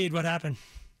doing the deed. What happened?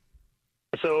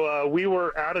 So we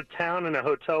were out of town in a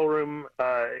hotel room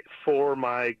for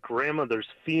my grandmother's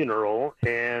funeral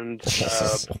and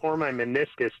tore my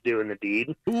meniscus doing the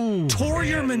deed. Tore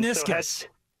your And so meniscus.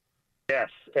 Yes,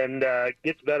 and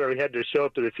gets better. We had to show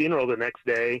up to the funeral the next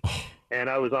day, and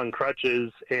I was on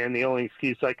crutches, and the only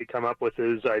excuse I could come up with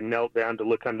is I knelt down to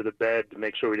look under the bed to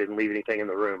make sure we didn't leave anything in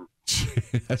the room.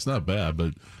 That's not bad,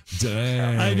 but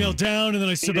dang. I knelt down and then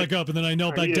I stood back up and then I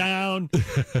knelt back needed- down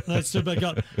and I stood back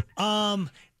up.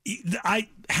 I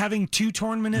having two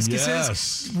torn meniscuses.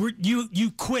 Yes.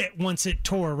 You quit once it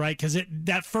tore, right? Because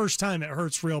that first time it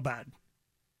hurts real bad.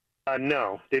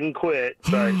 No, didn't quit,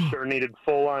 but sure needed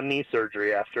full-on knee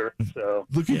surgery after. So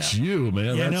Look at you,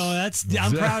 man. Yeah,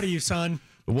 I'm proud of you, son.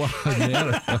 Wow,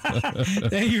 man.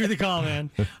 Thank you for the call, man.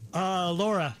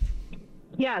 Laura.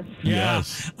 Yes. Yeah.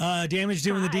 Damage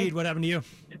doing the deed. What happened to you?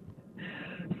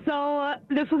 So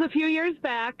this was a few years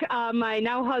back. My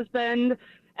now husband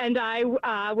and I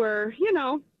were,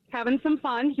 having some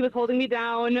fun. He was holding me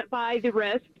down by the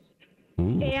wrist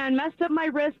and messed up my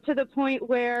wrist to the point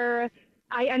where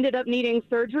I ended up needing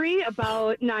surgery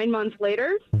about 9 months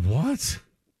later. What?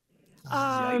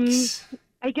 Yikes.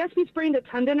 I guess we sprained a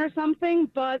tendon or something,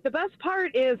 but the best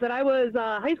part is that I was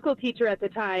a high school teacher at the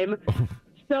time.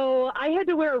 So I had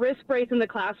to wear a wrist brace in the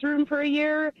classroom for a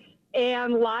year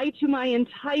and lie to my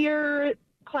entire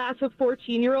class of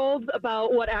 14-year-olds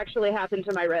about what actually happened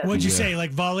to my wrist. What'd you say,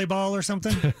 like volleyball or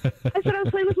something? I said I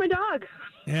was playing with my dog.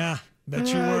 Yeah, bet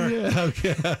you were. Yeah,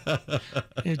 okay.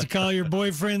 You have to call your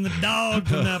boyfriend the dog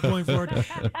from that point forward.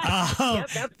 That's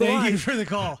the Thank you one. for the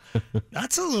call.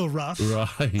 That's a little rough.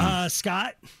 Right.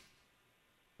 Scott?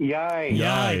 Yay.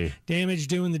 Yay. Damage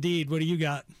doing the deed. What do you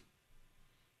got?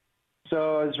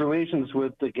 So I was relations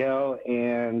with the gal,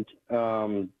 and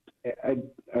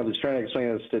I was trying to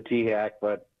explain this to T-Hack,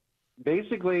 but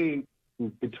basically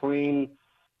between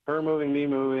her moving, me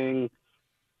moving,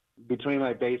 between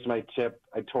my base and my tip,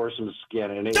 I tore some skin.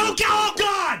 And it Oh, was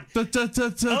God! Da, da, da,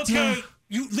 da, Okay, da.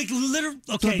 you like literally.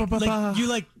 Okay, Ba, ba, ba, ba. like you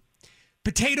like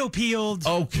potato peeled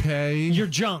Okay. your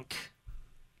junk.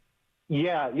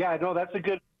 Yeah, no, that's a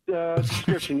good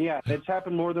description. Yeah, it's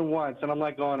happened more than once, and I'm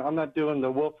like going, I'm not doing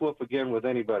the woof woof again with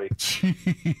anybody.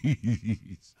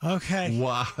 Jeez. Okay.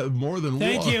 Wow, more than one.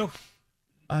 Thank you.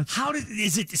 How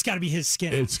is it? It's got to be his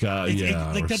skin. It's got,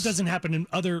 like that doesn't happen in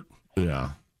other.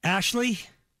 Yeah. Ashley?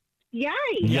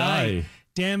 Yay.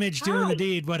 Damage doing the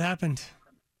deed. What happened?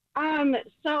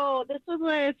 So this was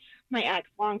with my ex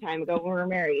a long time ago when we were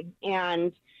married,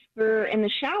 and we were in the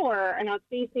shower, and I was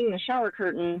facing the shower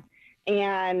curtain,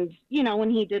 and, when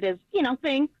he did his,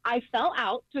 thing, I fell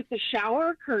out, took the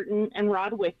shower curtain and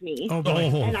rod with me. Oh,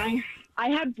 boy. And I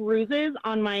had bruises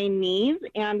on my knees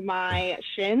and my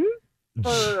shins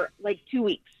for like 2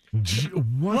 weeks.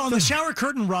 Well, the shower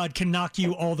curtain rod can knock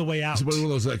you all the way out. It's one of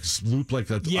those like loop like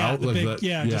that out like big, that.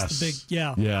 Yeah, yes. just the big,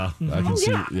 yeah. Yeah, Mhm. I can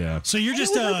see. Yeah. So you're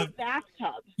just a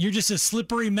bathtub. You're just a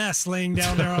slippery mess laying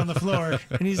down there on the floor,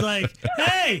 and he's like,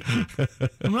 "Hey,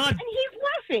 I'm not." And he's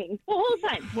laughing the whole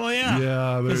time. Well,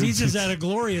 yeah, because he's just at a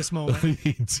glorious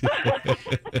moment,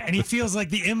 and he feels like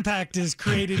the impact has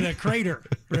created a crater.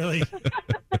 Really,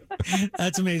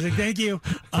 that's amazing. Thank you,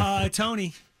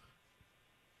 Tony.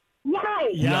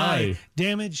 Yay!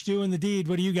 Damage doing the deed.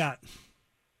 What do you got?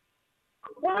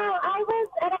 Well, I was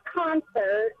at a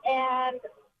concert and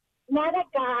met a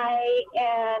guy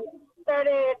and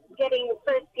started getting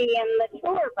frisky in the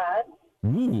tour bus.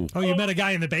 Ooh. Oh, you met a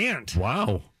guy in the band.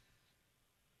 Wow.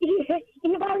 He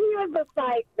was a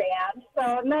side band,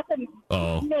 so nothing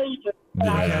major.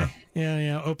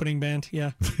 Yeah. Opening band.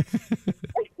 Yeah.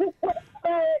 But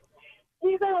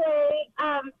either way,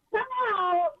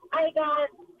 somehow I got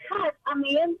cut on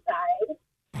the inside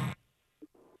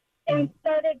and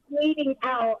started bleeding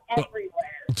out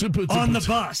everywhere. On the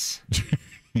bus.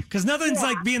 Because nothing's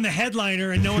like being the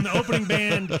headliner and knowing the opening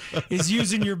band is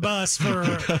using your bus for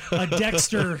a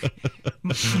Dexter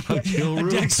kill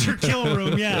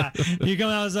room. Yeah, you come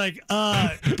out, it's like,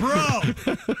 bro,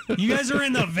 you guys are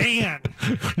in the van.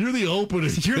 You're the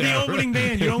opening. You're the opening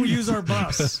band. You don't use our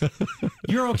bus.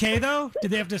 You're okay though?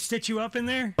 Did they have to stitch you up in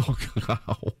there? Oh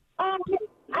wow.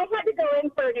 I had to go in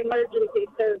for an emergency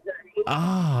surgery.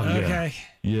 Ah, okay.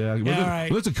 Yeah. Yeah, all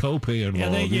right. There's a copay involved. Yeah,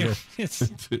 thank you. It's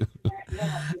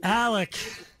Alec.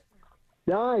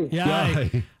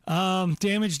 Yay.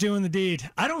 Damage doing the deed.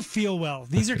 I don't feel well.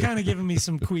 These are kind of giving me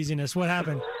some queasiness. What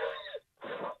happened?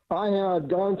 I had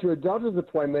gone to a doctor's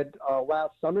appointment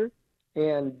last summer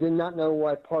and did not know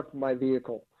where I parked my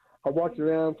vehicle. I walked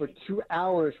around for 2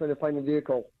 hours trying to find the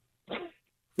vehicle.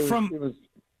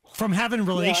 From having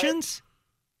relations?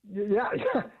 Yeah.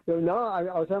 No, I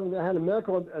had a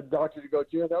medical doctor to go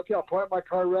to. I said, okay, I'll park my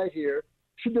car right here.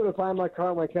 Should be able to find my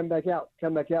car when I come back out.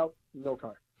 No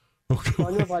car. So I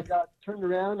don't know if I got turned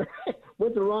around,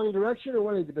 went the wrong direction, or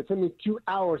what it did. But it took me 2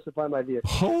 hours to find my vehicle.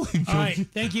 Holy All right,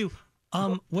 thank you.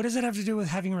 What does that have to do with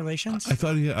having relations? I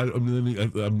thought yeah.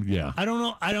 I don't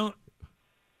know.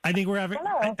 I think we're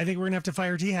gonna have to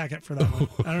fire T Hackett for that one.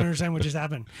 I don't understand what just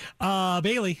happened.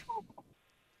 Bailey.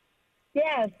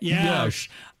 Yes. Yes.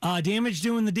 Damage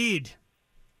doing the deed.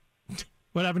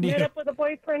 What happened to you? Met up with a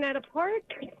boyfriend at a park,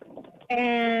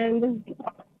 and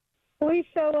we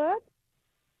show up.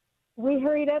 We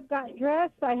hurried up, got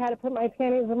dressed. I had to put my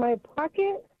panties in my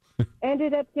pocket.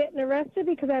 Ended up getting arrested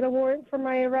because I had a warrant for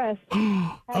my arrest.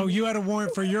 Oh, you had a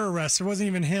warrant for your arrest. It wasn't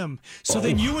even him. So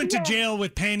then you went to jail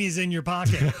with panties in your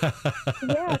pocket.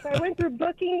 Yes, I went through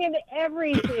booking and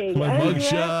everything. My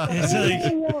mugshot. It's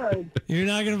like, you're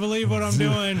not going to believe what I'm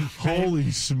doing. Holy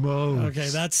smokes. Okay,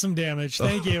 that's some damage.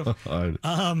 Thank you.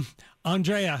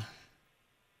 Andrea.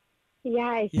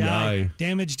 Yay.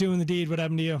 Damage doing the deed. What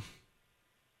happened to you?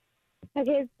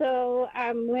 Okay, so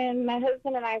when my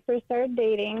husband and I first started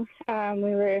dating,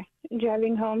 we were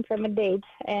driving home from a date,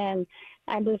 and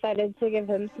I decided to give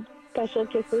him special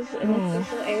kisses in a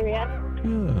special area.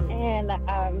 And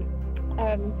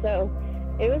so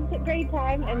it was a great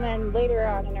time. And then later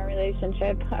on in our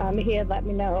relationship, he had let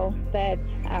me know that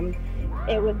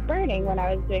it was burning when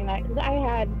I was doing that because I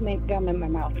had mint gum in my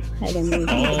mouth. I didn't mean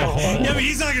to. Yeah, but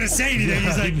he's not going to say anything.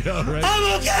 He's like,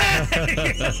 I'm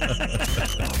okay.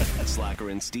 Slacker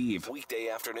and Steve, weekday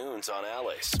afternoons on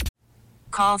Alice.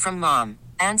 Call from mom.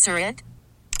 Answer it.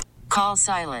 Call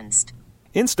silenced.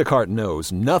 Instacart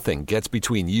knows nothing gets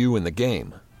between you and the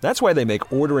game. That's why they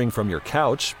make ordering from your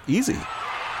couch easy.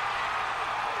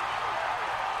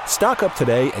 Stock up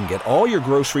today and get all your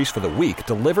groceries for the week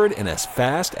delivered in as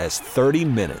fast as 30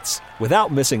 minutes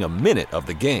without missing a minute of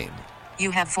the game.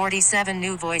 You have 47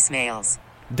 new voicemails.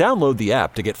 Download the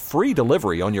app to get free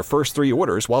delivery on your first 3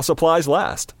 orders while supplies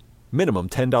last. Minimum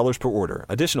 $10 per order.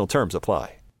 Additional terms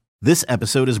apply. This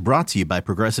episode is brought to you by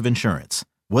Progressive Insurance.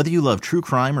 Whether you love true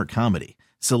crime or comedy,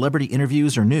 celebrity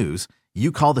interviews or news,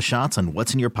 You call the shots on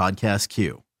what's in your podcast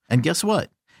queue. And guess what?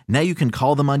 Now you can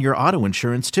call them on your auto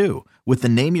insurance too with the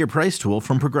Name Your Price tool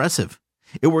from Progressive.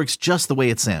 It works just the way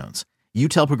it sounds. You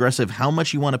tell Progressive how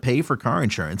much you want to pay for car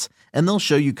insurance, and they'll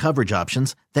show you coverage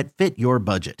options that fit your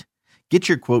budget. Get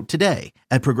your quote today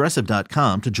at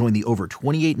Progressive.com to join the over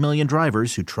 28 million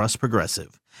drivers who trust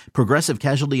Progressive. Progressive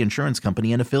Casualty Insurance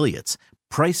Company and Affiliates.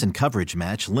 Price and coverage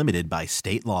match limited by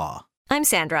state law. I'm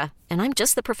Sandra, and I'm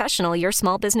just the professional your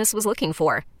small business was looking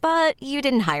for. But you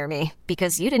didn't hire me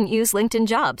because you didn't use LinkedIn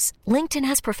Jobs. LinkedIn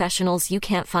has professionals you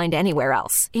can't find anywhere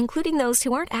else, including those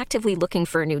who aren't actively looking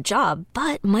for a new job,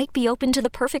 but might be open to the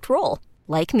perfect role,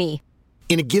 like me.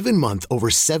 In a given month, over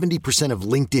 70% of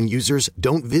LinkedIn users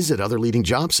don't visit other leading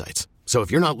job sites. So if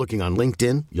you're not looking on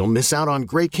LinkedIn, you'll miss out on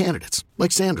great candidates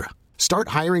like Sandra. Start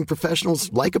hiring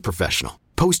professionals like a professional.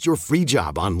 Post your free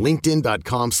job on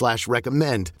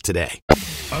linkedin.com/recommend today. I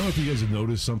don't know if you guys have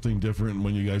noticed something different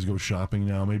when you guys go shopping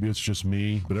now. Maybe it's just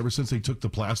me, but ever since they took the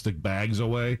plastic bags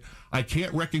away, I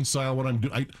can't reconcile what I'm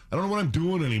doing. I don't know what I'm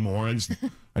doing anymore. I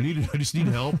just need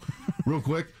help real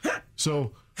quick.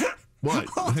 So what?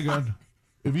 Hang on.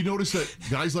 Have you noticed that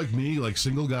guys like me, like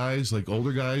single guys, like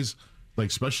older guys, like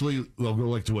especially they'll go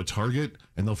like to a Target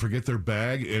and they'll forget their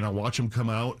bag, and I'll watch them come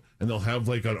out and they'll have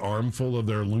like an armful of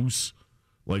their loose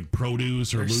like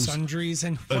produce or Their loose sundries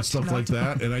and stuff like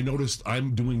that. And I noticed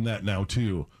I'm doing that now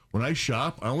too. When I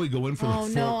shop, I only go in for Oh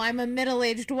no, I'm a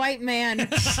middle-aged white man.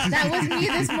 That was me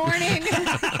this morning.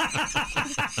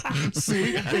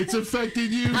 See, it's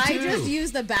affecting you too. I just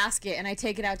use the basket and I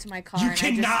take it out to my car. You and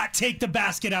cannot take the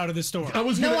basket out of the store. I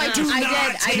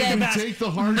did. Take the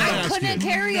hard I basket. couldn't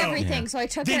carry everything, so I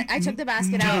took the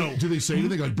basket out. Do they say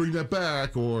anything like bring that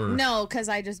back or No, because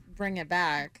I just bring it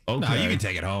back. Okay. No, you can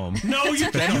take it home. No,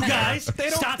 you guys. They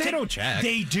don't. Stop They don't check.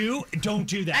 They do. Don't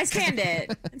do that. I scanned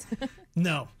it.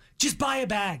 No. Just buy a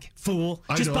bag, fool.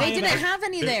 Just buy They a didn't bag. have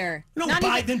any there. No, not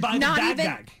buy even, the not bag even,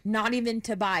 bag. Not even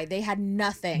to buy. They had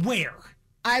nothing. Where?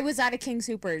 I was at a King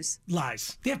Soopers.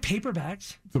 Lies. They have paper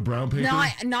bags. The brown paper?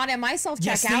 Not at my self-checkout.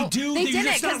 Yes, they do. They You're didn't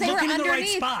just not because they were looking in the right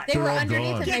underneath. spot. They They're were all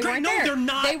underneath gone. and Yeah, they great. weren't No, there. they're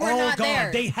not They were all not gone.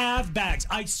 there. They have bags.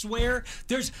 I swear.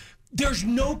 There's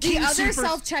no The King other Soopers.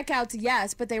 self-checkouts,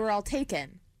 yes, but they were all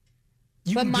taken.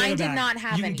 You but can get mine a did bag. not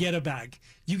have You any. can get a bag.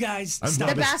 You guys, I'm stop.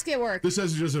 glad The basket worked. This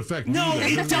doesn't just affect me. No,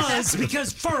 then. it does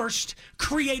because first,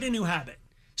 create a new habit.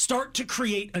 Start to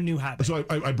create a new habit. So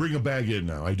I bring a bag in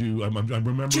now. I do. I'm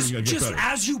remembering. I get Just better.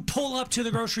 as you pull up to the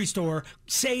grocery store,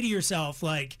 say to yourself,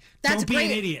 like, That's don't be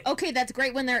great. an idiot. Okay, that's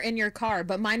great when they're in your car,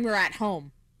 but mine were at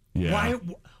home. Yeah. Why?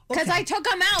 Because okay. I took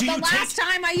them out Do the you last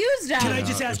time I used them. Can I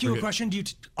just ask you a forget. question? Do you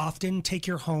often take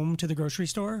your home to the grocery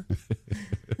store?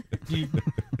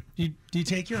 Do you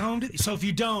take your home to? So if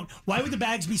you don't, why would the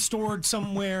bags be stored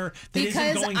somewhere that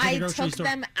Because isn't going to the I grocery took store?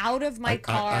 them out of my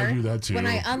car I do that too. when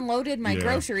I unloaded my Yeah.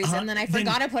 groceries, and then I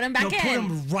forgot to put them back Put in.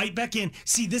 them right back in.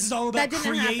 See, this is all about That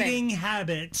didn't happen. creating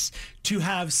habits to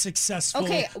have successful.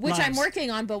 Okay, which I'm lives. working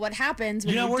on, but what happens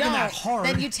when You're not you working don't? that hard.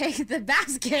 Then you take the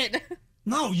basket.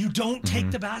 No, you don't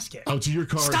take the basket. Out to your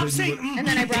car. Stop then saying. you, And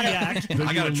then I brought it- back. then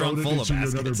I got you a trunk unload it full of into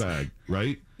another baskets. bag,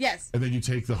 right? Yes. And then you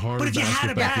take the hard. But if you had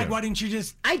basket a back bag, in. why didn't you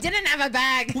just? I didn't have a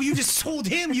bag. Well, you just told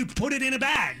him you put it in a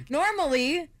bag.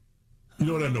 Normally, You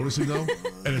know what I'm noticing though,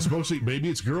 and it's mostly maybe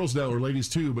it's girls now or ladies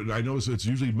too, but I notice it's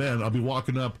usually men. I'll be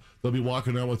walking up, they'll be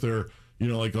walking out with their. You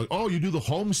know, like, oh, you do the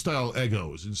home style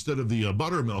Eggos instead of the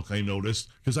buttermilk. I noticed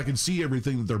because I can see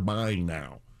everything that they're buying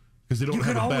now because they don't You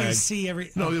have could a bag. always see every.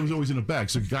 No, it was always in a bag.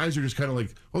 So guys are just kind of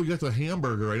like, oh, you got the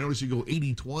hamburger. I noticed you go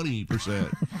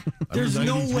 80-20%. There's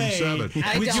no way 93.7.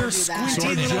 I with don't your do that. So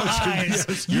squinty I'm little judging, eyes,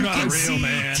 yes, you you're not can a real see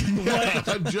man. what-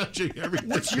 I'm judging everything.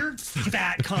 What's your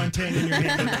fat content in your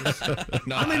hamburgers?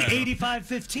 No, I'm an I don't know.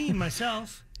 85-15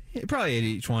 myself.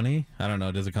 Probably 80-20. I don't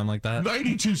know. Does it come like that?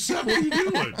 92.7. What are you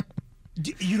doing?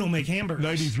 You don't make hamburgers.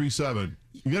 93.7.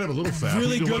 You gotta have a little fat.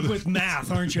 Really You don't good wanna- with math,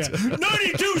 aren't you?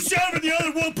 92.7. The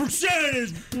other 1%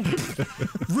 is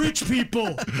rich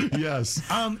people. Yes.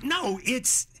 No,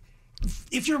 it's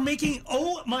if you're making.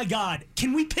 Oh my God!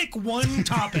 Can we pick one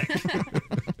topic?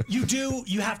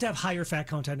 You have to have higher fat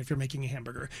content if you're making a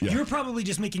hamburger. Yeah. You're probably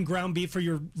just making ground beef for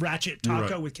your ratchet You're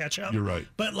taco right. with ketchup. You're right.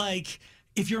 But like,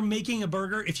 if you're making a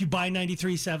burger, if you buy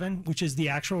 93.7, which is the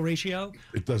actual ratio,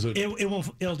 It doesn't.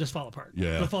 it'll just fall apart.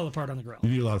 Yeah. It'll fall apart on the grill.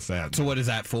 You need a lot of fat. So what is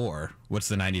that for? What's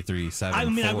the 93.7 I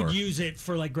mean, for? I would use it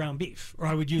for like ground beef, or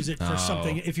I would use it for Oh.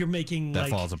 something. If you're making that like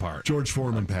falls apart. George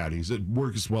Foreman patties. It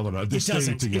works well enough. They it stay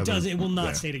doesn't. together. It does. It will not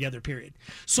Yeah. stay together. Period.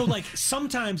 So like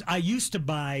sometimes I used to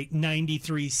buy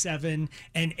 93.7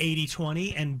 and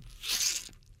 80.20, and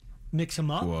mix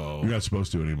them up. Whoa. You're not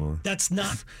supposed to anymore. That's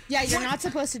not. Yeah, you're not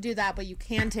supposed to do that, but you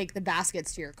can take the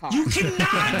baskets to your car. You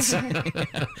cannot.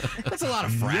 That's a lot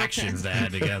of fractions to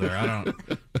add together. I don't.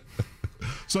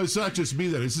 So it's not just me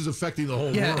that this is affecting the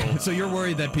whole world. So you're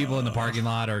worried that people in the parking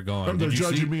lot are going. They're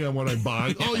judging me on what I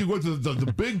buy. Oh, you went to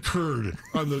the big curd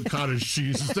on the cottage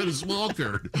cheese instead of small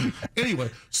curd. Anyway,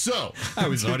 so I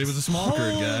always thought he was a small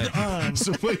curd guy.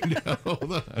 So wait, now,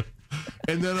 hold on.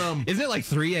 And then isn't it like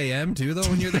 3 a.m. too though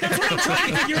when you're there? That's what I'm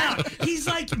trying to figure out. He's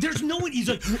like, there's no one. He's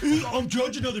like, I'm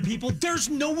judging other people. There's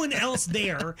no one else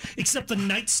there except the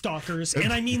Night Stalkers,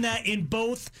 and I mean that in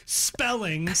both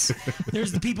spellings.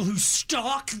 There's the people who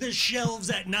stalk the shelves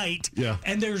at night,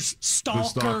 and there's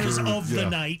stalkers of the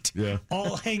night,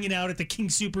 all hanging out at the King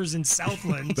Supers in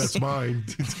Southlands. That's mine.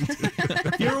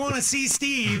 You ever want to see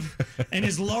Steve and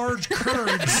his large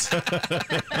curds?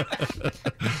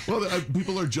 Well,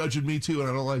 people are judging me too, and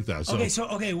I don't like that. So.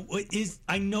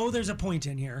 I know there's a point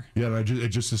in here. Yeah, and it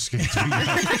just escaped me.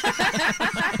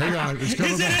 Hang on, it's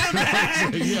coming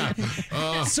back.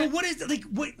 Yeah. So what is like?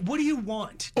 What do you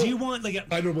want? Do you want like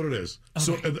I know what it is. Okay.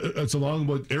 So it's along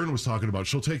what Erin was talking about.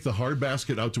 She'll take the hard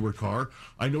basket out to her car.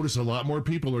 I notice a lot more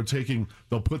people are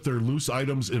they'll put their loose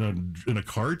items in a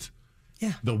cart.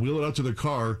 Yeah. They'll wheel it out to their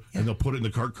car and they'll put it in the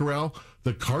cart corral.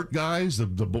 The cart guys,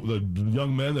 the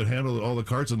young men that handle all the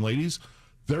carts and ladies,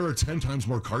 there are 10 times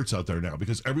more carts out there now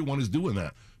because everyone is doing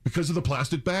that because of the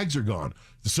plastic bags are gone.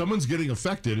 Someone's getting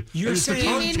affected. You're saying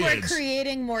you mean we're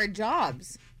creating more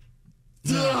jobs?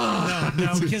 No,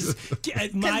 because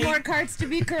more carts to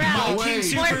be corralled,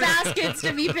 more baskets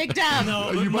to be picked up.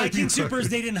 No, my King Supers,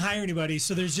 they didn't hire anybody,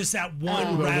 so there's just that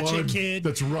one ratchet kid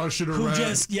that's rushing around.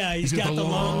 He's got the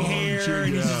long hair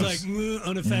and he's just like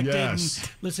unaffected and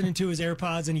listening to his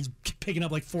AirPods, and he's picking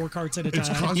up like 4 carts at a time. It's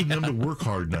causing them to work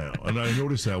hard now, and I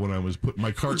noticed that when I was putting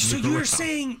my cart. So you're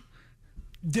saying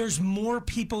there's more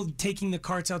people taking the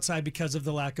carts outside because of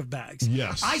the lack of bags.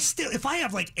 Yes. If I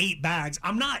have like 8 bags,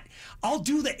 I'll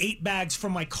do the 8 bags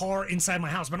from my car inside my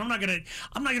house, but I'm not gonna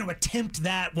attempt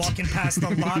that walking past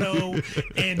the Lotto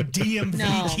and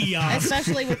DMV kiosk.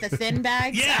 Especially with the thin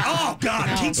bags. Yeah. Oh God.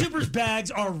 No. King Super's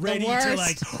bags are ready to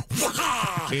like.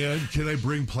 And can I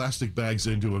bring plastic bags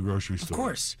into a grocery store? Of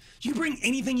course. You bring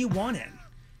anything you want in.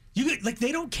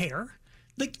 They don't care.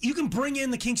 Like, you can bring in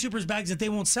the King Supers bags that they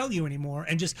won't sell you anymore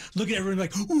and just look at everyone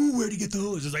like, ooh, where'd you get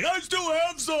those? It's like, I still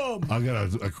have some. I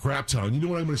got a crap ton. You know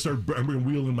what I'm going to start? I'm going to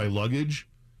wheel in my luggage,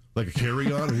 like a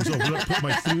carry-on, and just open up, put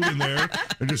my food in there,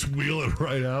 and just wheel it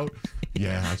right out.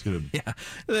 Yeah, it's going to... Yeah,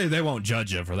 they won't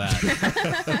judge you for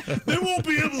that. They won't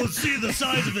be able to see the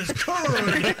size of his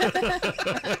curd.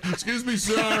 Excuse me,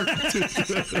 sir.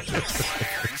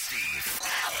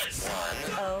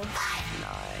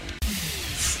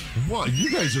 What?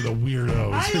 You guys are the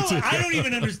weirdos. I don't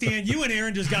even understand. You and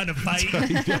Aaron just got in a fight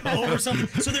over something.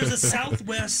 So there's a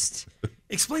Southwest.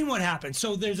 Explain what happened.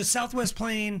 So there's a Southwest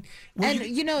plane.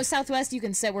 And Southwest, you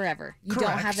can sit wherever. You Correct.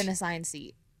 don't have an assigned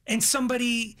seat. And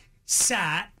somebody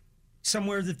sat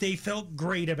somewhere that they felt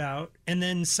great about, and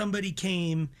then somebody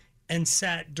came and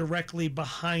sat directly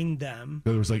behind them.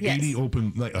 There was like 80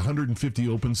 open, like 150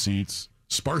 open seats,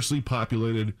 sparsely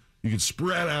populated. You could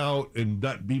spread out and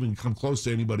not even come close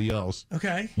to anybody else.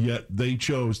 Okay. Yet they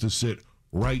chose to sit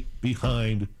right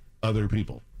behind other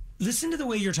people. Listen to the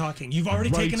way you're talking. You've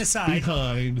already taken a side.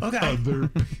 Behind other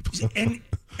people.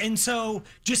 And so,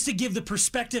 just to give the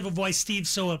perspective of why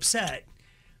Steve's so upset,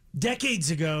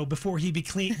 decades ago, before he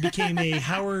became a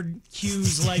Howard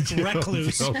Hughes-like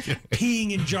recluse,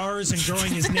 peeing in jars and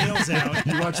growing his nails out.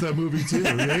 You watched that movie too,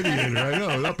 The Aviator. I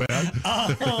know, not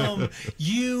bad.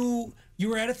 You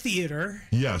were at a theater.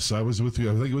 Yes, I was with you.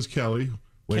 I think it was Kelly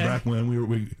way back when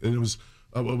it was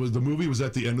the movie was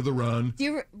at the end of the run.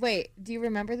 Do you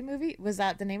remember the movie? Was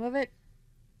that the name of it?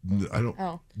 I don't.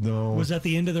 Oh. No. Was that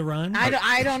the end of the run?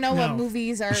 I don't know what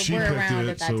movies were around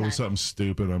at that time. So it was something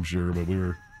stupid, I'm sure, but we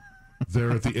were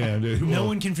there at the end. No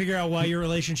one can figure out why your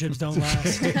relationships don't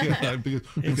last.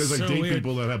 because I date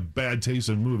people that have bad taste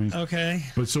in movies. Okay.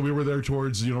 But so we were there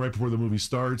towards, right before the movie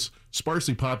starts.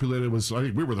 Sparsely populated I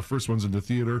think we were the first ones in the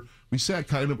theater. We sat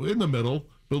kind of in the middle,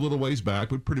 but a little ways back,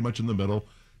 but pretty much in the middle.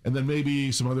 And then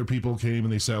maybe some other people came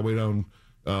and they sat way down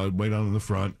in the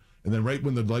front. And then right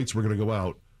when the lights were going to go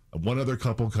out, one other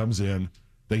couple comes in.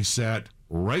 They sat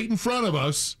right in front of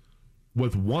us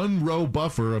with 1 row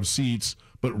buffer of seats,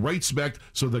 but right spec.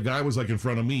 So the guy was like in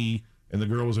front of me and the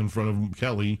girl was in front of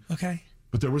Kelly. Okay.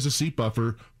 But there was a seat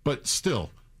buffer, but still,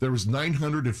 there was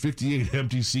 958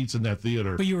 empty seats in that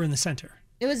theater. But you were in the center.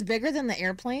 It was bigger than the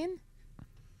airplane?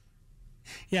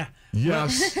 Yeah.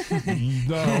 Yes.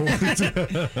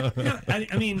 No.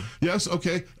 I mean. Yes.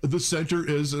 Okay. The center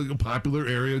is a popular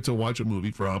area to watch a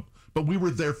movie from, but we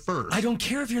were there first. I don't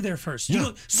care if you're there first. Yeah. You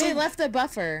know, They left the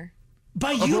buffer.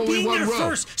 By you being there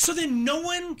first, so then no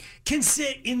one can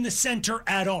sit in the center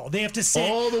at all. They have to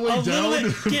sit all the way a down.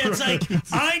 little bit. Yeah, it's like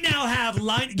I now have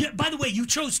line. Yeah, by the way, you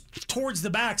chose towards the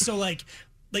back, so like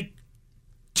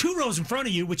 2 rows in front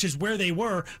of you, which is where they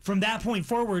were. From that point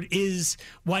forward, is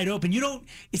wide open. You don't.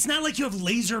 It's not like you have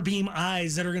laser beam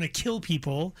eyes that are going to kill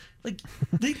people. Like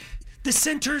the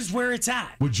center's where it's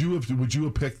at. Would you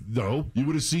have picked? No, you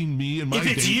would have seen me and my. If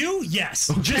it's date. you, yes.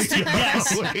 Okay. Just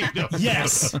yes. Wait, no.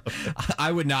 Yes.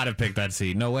 I would not have picked that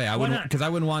seat. No way. I wouldn't, because I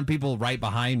wouldn't want people right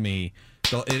behind me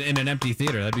in an empty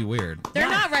theater. That'd be weird. They're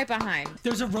not right behind.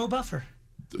 There's a row buffer.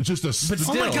 Just a. But still,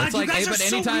 oh my God, it's like, you guys hey, are but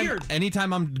so anytime, weird.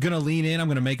 anytime I'm gonna lean in, I'm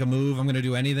gonna make a move, I'm gonna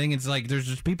do anything. It's like there's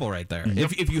just people right there.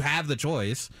 Yep. If you have the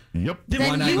choice, yep. why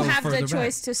Then not you go have the further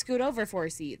choice back? to scoot over 4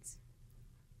 seats.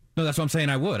 No, that's what I'm saying.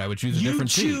 I would choose a You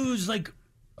different seat. choose like.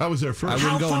 I was there first. I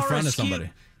wouldn't How go in far front of askew- somebody.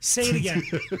 Say it again.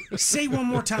 Say one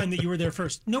more time that you were there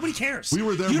first. Nobody cares. We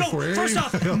were there you before don't, First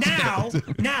off, anybody else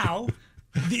now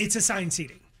it's assigned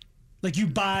seating. Like you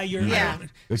buy your. Yeah.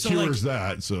 It So, cures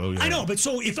that. So yeah. I know, but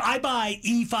so if I buy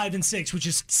E5 and 6, which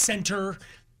is center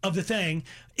of the thing,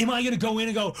 am I going to go in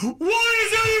and go, why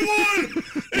is anyone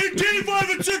in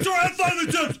D5 and 6 or F5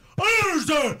 and 6? I don't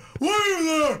understand. Why are you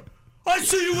there? I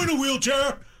see you in a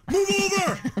wheelchair. Move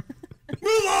over.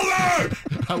 Move over.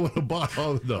 I would have bought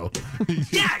all though.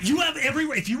 Yeah, you have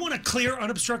everywhere. If you want a clear,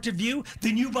 unobstructed view,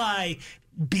 then you buy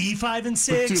B5 and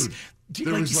 6,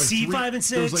 there like was C5 and 6.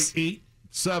 There was like 8,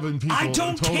 7 people. I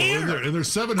don't total care. in there, and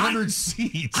there's 700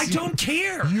 seats. I don't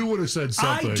care. You would have said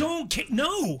something. I don't care.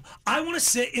 No, I want to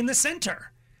sit in the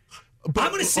center. I'm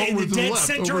going to sit in over the to dead left,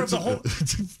 center over of the to-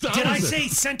 whole. Did I say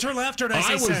center left or did I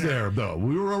say I was center? there though.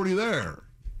 We were already there.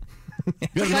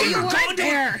 But you weren't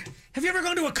there. Have you ever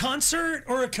gone to a concert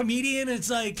or a comedian? And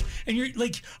it's like, and you're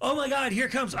like, oh my God, here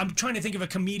comes. I'm trying to think of a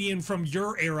comedian from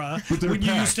your era But they're when you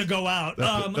packed. used to go out.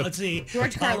 Let's see,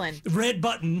 George Carlin. Red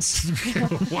Buttons.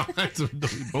 What?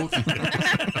 Both of you.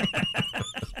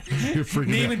 You're freaking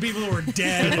Naming out. people who are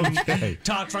dead Okay. and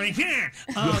talk funny.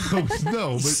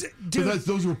 No, dude, but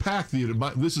those were packed theater.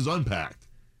 This is unpacked.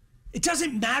 it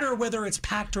doesn't matter whether it's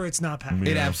packed or it's not packed.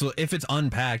 It absolutely, if it's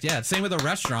unpacked, yeah. Same with a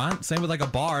restaurant. Same with like a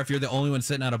bar. If you're the only one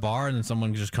sitting at a bar and then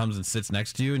someone just comes and sits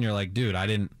next to you and you're like, dude,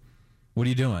 what are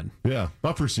you doing? Yeah,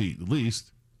 buffer seat at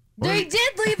least. They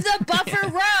did leave the buffer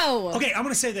row. Okay, I'm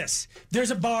going to say this.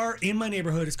 There's a bar in my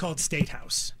neighborhood. It's called State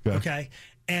House. Okay.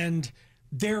 And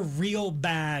they're real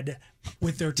bad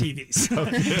with their TVs.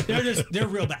 They're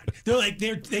real bad. They're like,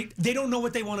 they don't know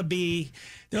what they want to be.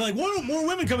 They're like, why don't more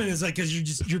women come in? It's like, because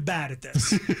you're bad at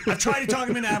this. I've tried to talk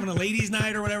them into having a ladies'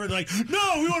 night or whatever. They're like, no,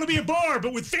 we want to be a bar,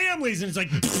 but with families. And it's like,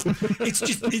 it's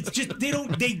just,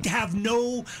 they have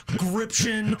no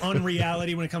gription on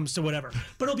reality when it comes to whatever.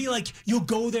 But it'll be like, you'll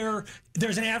go there,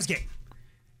 there's an Avs game.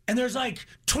 And there's like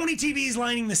 20 TVs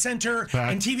lining the center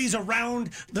and TVs around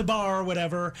the bar or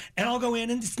whatever. And I'll go in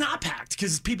and it's not packed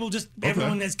because people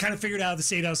everyone has kind of figured out the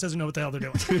State House doesn't know what the hell they're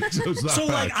doing. So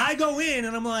like I go in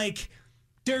and I'm like,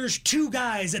 there's 2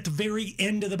 guys at the very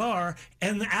end of the bar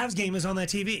and the Avs game is on that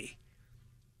TV.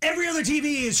 Every other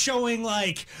TV is showing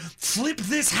like flip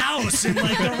this house and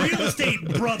like the real estate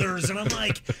brothers. And I'm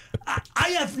like, I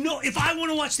have if I want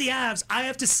to watch the Avs, I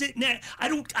have to sit next. I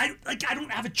don't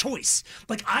have a choice.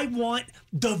 Like I want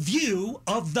the view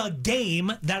of the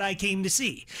game that I came to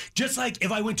see. Just like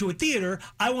if I went to a theater,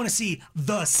 I want to see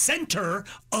the center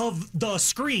of the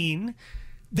screen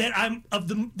that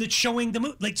that's showing the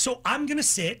movie. Like, so I'm gonna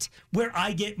sit where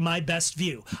I get my best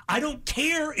view. I don't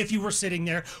care if you were sitting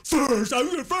there first. I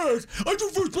do first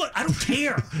play. I don't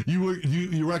care. You were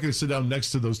not going to sit down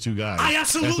next to those 2 guys. I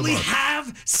absolutely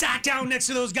have sat down next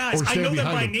to those guys. I know them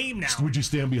by name now. Would you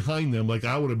stand behind them like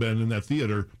I would have been in that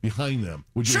theater behind them?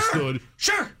 Would you have stood?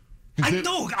 Sure.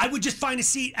 I would just find a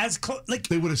seat as close. Like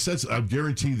they would have said. I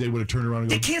guarantee they would have turned around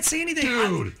and they go, can't say anything.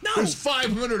 Dude, there's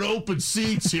 500 open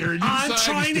seats here. And I'm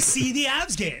trying to see the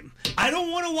Avs game. I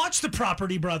don't want to watch the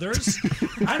Property Brothers.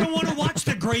 I don't want to watch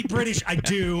the Great British. I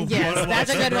do. Yes, that's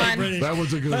a good one. British. That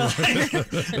was a good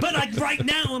one. But like right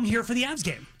now, I'm here for the Avs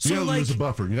game. So you like, there's a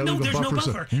buffer. You no, leave there's a buffer. no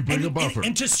buffer. You bring a buffer.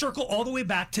 And to circle all the way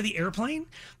back to the airplane,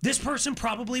 this person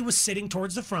probably was sitting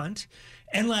towards the front,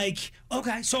 and like,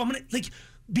 okay, so I'm gonna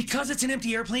because it's an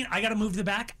empty airplane, I got to move to the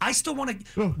back. I still want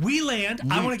to. We land.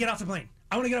 I want to get off the plane.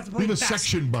 I want to get off the plane You have a fast.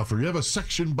 section buffer. You have a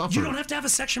section buffer. You don't have to have a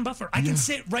section buffer. I can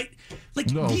sit right. Like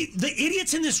the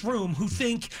idiots in this room who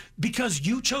think because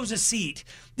you chose a seat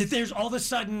that there's all of a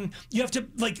sudden you have to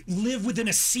like live within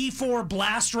a C4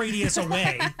 blast radius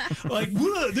away. Like,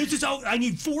 whoa, this is all. I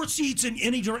need 4 seats in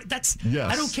any direction. That's.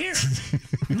 Yes. I don't care.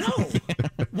 No.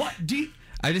 What do you?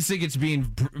 I just think it's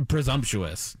being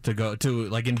presumptuous to go to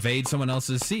like invade someone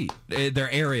else's seat,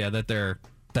 their area that they're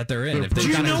in. If Do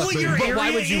you know what your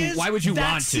area is? Why would you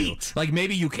That want seat. to? Like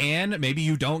maybe you can, maybe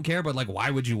you don't care, but like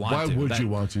why would you want to? Why would you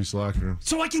want to, Slacker?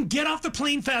 So I can get off the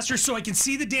plane faster, so I can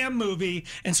see the damn movie,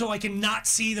 and so I can not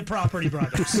see the Property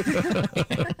Brothers.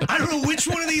 I don't know which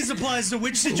one of these applies to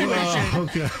which situation. Well,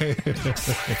 okay.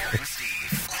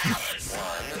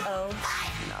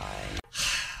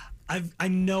 I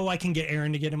know I can get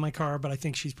Erin to get in my car, but I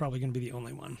think she's probably going to be the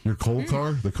only one. Your coal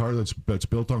car? The car that's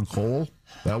built on coal?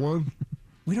 That one?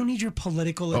 We don't need your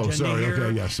political agenda sorry. here.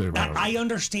 Okay, yes. I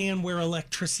understand where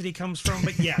electricity comes from,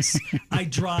 but yes, I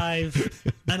drive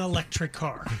an electric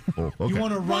car. Oh, okay. You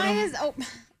want to run? Why 'em? is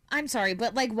I'm sorry,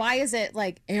 but like, why is it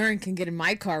like Aaron can get in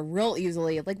my car real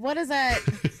easily? Like, what does that?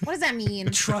 What does that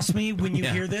mean? Trust me, when you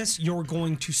hear this, you're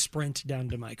going to sprint down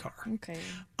to my car. Okay.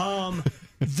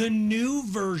 The new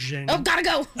version. Oh, gotta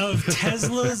go. Of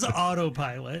Tesla's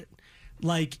autopilot.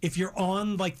 Like if you're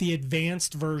on like the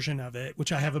advanced version of it,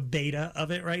 which I have a beta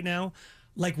of it right now,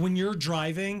 like when you're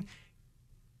driving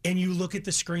and you look at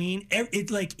the screen,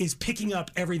 it like is picking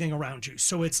up everything around you.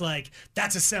 So it's like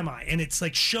that's a semi, and it's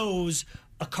like shows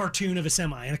a cartoon of a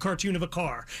semi and a cartoon of a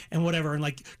car and whatever, and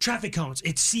like traffic cones,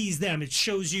 it sees them, it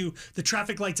shows you the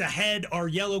traffic lights ahead are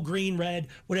yellow, green, red,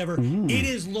 whatever. It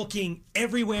is looking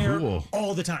everywhere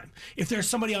all the time. If there's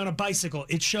somebody on a bicycle,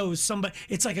 it shows somebody.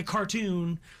 It's like a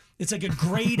cartoon. It's like a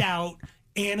grayed out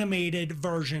animated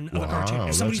version of a cartoon.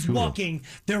 If somebody's walking,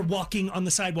 they're walking on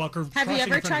the sidewalk or Have you crossing in ever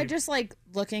front of tried you. just like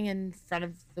looking in front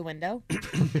of the window?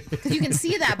 Because you can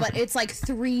see that, but it's like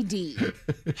 3D.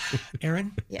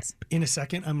 Aaron? Yes. In a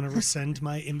second, I'm going to rescind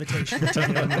my invitation to get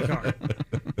in my car.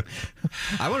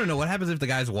 I want to know what happens if the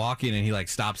guy's walking and he like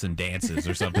stops and dances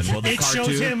or something. Will the It cartoon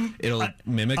shows him, it'll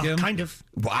mimic him? Kind of.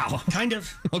 Wow. Kind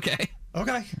of. Okay.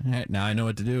 Okay. All right, now I know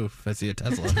what to do if I see a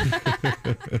Tesla.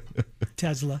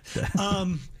 Tesla.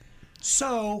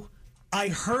 So I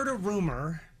heard a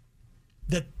rumor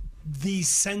that these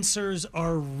sensors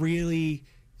are really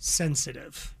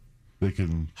sensitive. They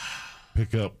can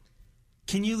pick up.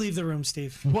 Can you leave the room,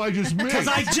 Steve? Why just me? Because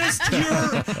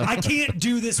I can't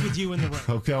do this with you in the room.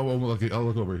 Okay, I'll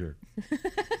look over here.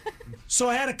 So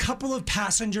I had a couple of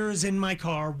passengers in my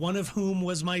car, one of whom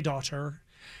was my daughter,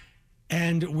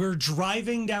 and we're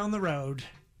driving down the road,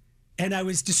 and I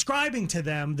was describing to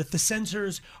them that the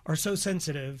sensors are so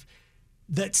sensitive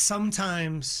that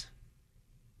sometimes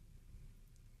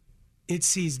it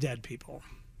sees dead people.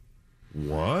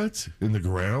 What? In the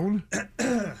ground?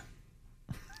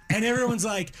 And everyone's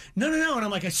like, no. And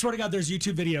I'm like, I swear to God, there's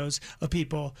YouTube videos of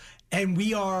people. And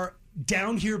we are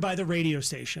down here by the radio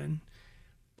station,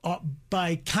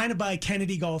 by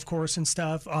Kennedy Golf Course and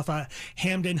stuff, off of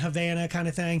Hamden, Havana kind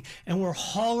of thing. And we're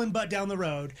hauling butt down the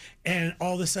road. And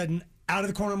all of a sudden, out of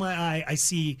the corner of my eye, I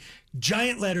see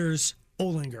giant letters,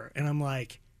 Olinger. And I'm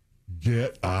like,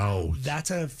 get out. That's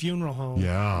a funeral home.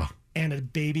 Yeah. And a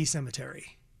baby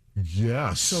cemetery.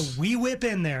 Yes. So we whip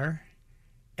in there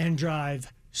and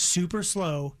drive super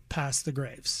slow past the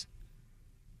graves.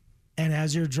 And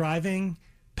as you're driving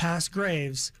past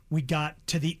graves, we got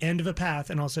to the end of a path,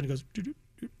 and all of a sudden it goes,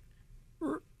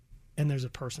 doo-doo-doo, and there's a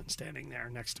person standing there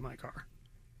next to my car.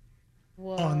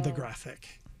 Whoa. On the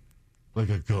graphic. Like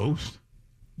a ghost?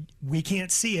 We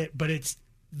can't see it, but it's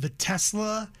the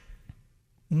Tesla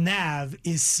nav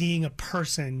is seeing a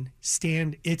person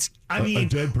stand. It's, I mean, a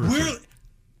dead person.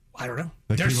 I don't know.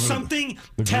 That There's came out of something.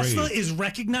 the Tesla grave. is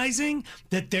recognizing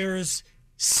that there's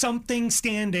something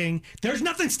standing. There's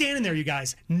nothing standing there, you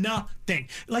guys. Nothing.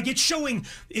 Like it's showing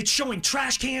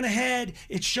trash can ahead.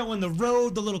 It's showing the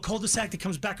road, the little cul-de-sac that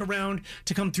comes back around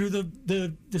to come through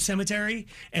the cemetery,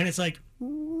 and it's like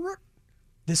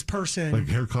this person. Like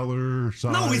hair color,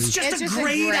 size? No, it's just a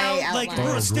grayed out, like outline.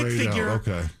 we're a stick grayed out, figure.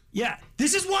 okay. Yeah,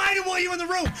 this is why I didn't want you in the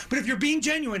room. But if you're being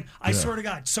genuine, I swear to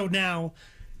God. So now.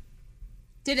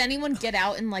 Did anyone get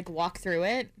out and like walk through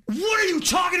it? What are you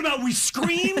talking about? We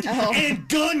screamed and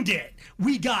gunned it.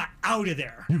 We got out of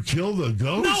there. You killed the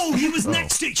ghost? No, he was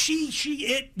next to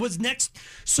it was next.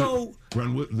 So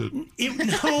run with the.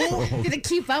 Did it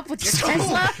keep up with your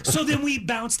Tesla? So then we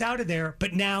bounced out of there.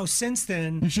 But now since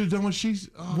then, you should have done what she's.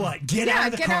 What? Get out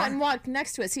of the get car. out and walk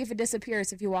next to it. See if it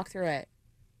disappears if you walk through it.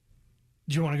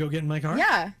 Do you want to go get in my car?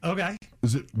 Yeah. Okay.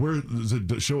 Is it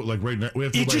show it like right now? We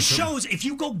have to It go by just the- shows if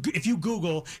you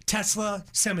Google Tesla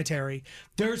cemetery,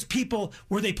 there's people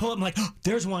where they pull up and like, oh,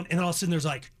 there's one, and all of a sudden there's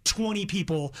like 20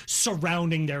 people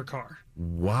surrounding their car.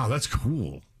 Wow, that's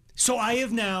cool. So I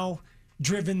have now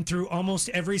driven through almost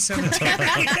every cemetery.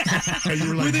 You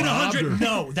were like, Within "Bob, 100. or-"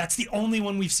 No, that's the only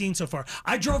one we've seen so far.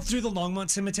 I drove through the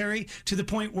Longmont Cemetery to the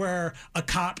point where a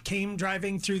cop came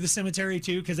driving through the cemetery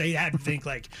too, because they had to think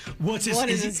like, what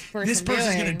is this person's going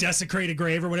to doing? desecrate a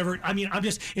grave or whatever. I mean,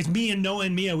 it's me and Noah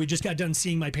and Mia. We just got done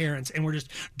seeing my parents, and we're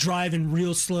just driving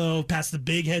real slow past the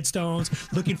big headstones,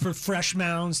 looking for fresh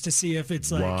mounds to see if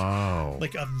it's like,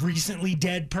 like a recently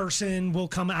dead person will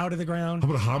come out of the ground. How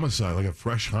about a homicide, like a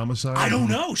fresh homicide? I don't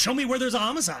know. Show me where there's a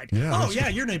homicide. Yeah, oh, that's yeah,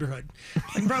 cool. your neighborhood. I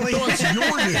can probably. No, it's your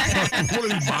neighborhood. What are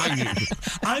you buying?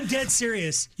 I'm dead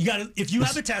serious. You got to if you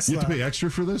have a Tesla. You have to pay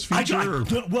extra for this feature?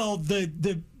 Well,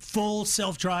 the full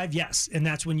self-drive, yes, and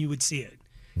that's when you would see it.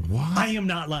 What? I am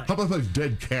not lying. How about like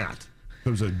dead cat?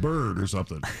 There's a bird or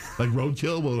something. Like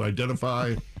roadkill will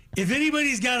identify. If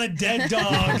anybody's got a dead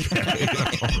dog.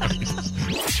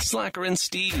 Slacker and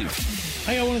Steve.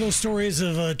 I got one of those stories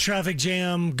of a traffic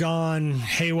jam gone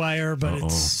haywire, but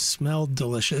it smelled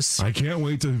delicious. I can't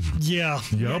wait to. Yeah.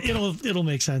 Yep. It'll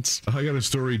make sense. I got a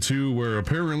story too where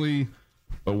apparently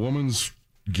a woman's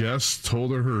guest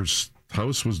told her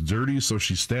house was dirty, so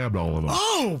she stabbed all of them.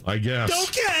 Oh! I guess.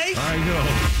 Okay. I know.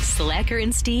 Slacker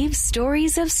and Steve,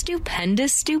 stories of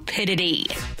stupendous stupidity.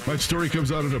 My story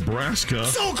comes out of Nebraska.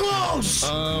 So close!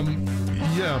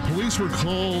 Yeah, police were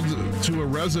called to a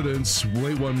residence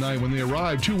late one night. When they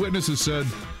arrived, two witnesses said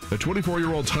that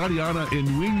 24-year-old Tatiana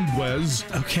Iniguez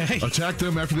attacked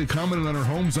them after they commented on her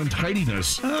home's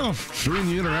untidiness. Oh. During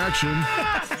the interaction,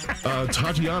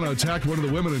 Tatiana attacked one of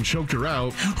the women and choked her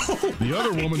out. The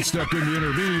other woman stepped in to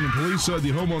intervene, and police said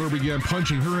the homeowner began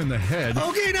punching her in the head.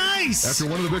 Okay, nice! After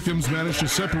one of the victims managed to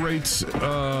separate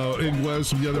Iniguez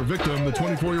from the other victim, the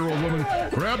 24-year-old woman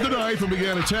grabbed the knife and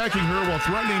began attacking her while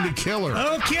threatening to kill her.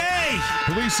 Okay!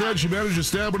 Police said she managed to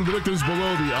stab one of the victims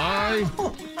below the eye.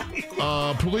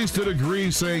 Police did agree,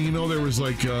 saying, there was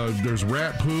there's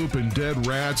rat poop and dead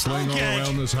rats laying all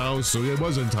around this house, so it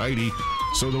wasn't tidy.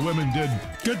 So the women did.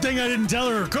 Good thing I didn't tell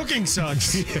her cooking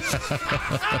sucks.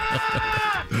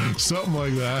 Something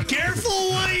like that. Careful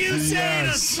what you say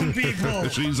to some people.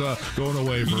 She's going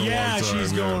away for a long time. Yeah,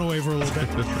 she's going away for a little bit.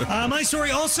 My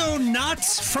story also not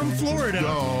from Florida.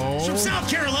 No. From South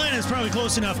Carolina is probably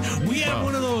close enough. We have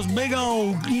one of those big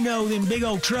old, them big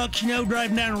old trucks,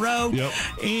 driving down the road. Yep.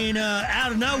 And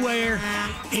out of nowhere,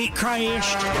 it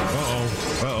crashed.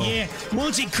 Uh-oh. Yeah.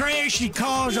 Once it crashed, it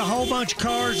caused a whole bunch of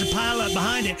cars to pile up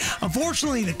behind it.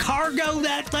 Unfortunately, the cargo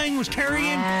that thing was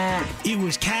carrying, it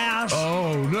was cows.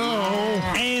 Oh, no.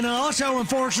 And also,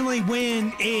 unfortunately,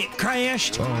 when it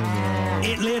crashed,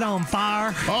 it lit on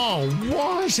fire. Oh,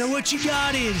 what? So what you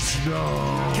got is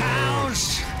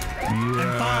cows and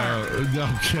fire.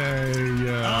 Okay,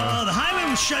 yeah. The highway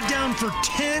was shut down for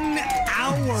 10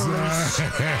 hours.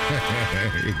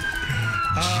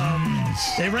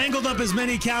 They wrangled up as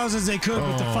many cows as they could,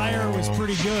 but the fire was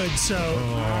pretty good. So,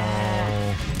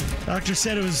 police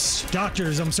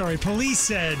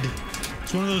said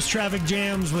it's one of those traffic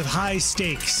jams with high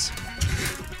stakes.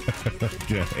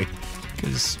 Okay.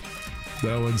 Because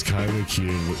that one's kind of cute.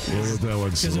 We'll let that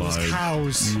one slide. it was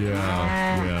cows.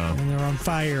 Yeah. And they're on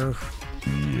fire.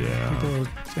 Yeah. People are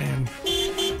saying,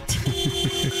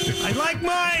 I'd like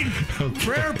mine.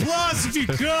 Rare Plus if you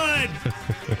could.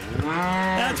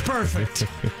 That's perfect.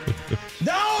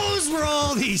 Those were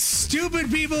all these stupid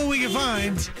people we could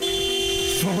find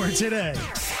for today.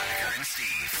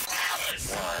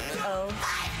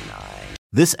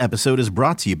 This episode is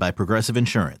brought to you by Progressive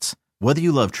Insurance. Whether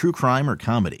you love true crime or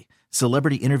comedy,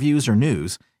 celebrity interviews or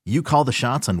news, you call the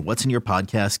shots on what's in your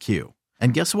podcast queue.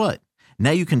 And guess what?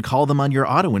 Now you can call them on your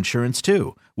auto insurance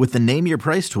too with the Name Your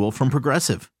Price tool from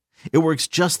Progressive. It works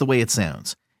just the way it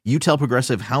sounds. You tell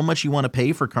Progressive how much you want to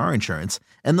pay for car insurance,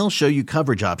 and they'll show you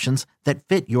coverage options that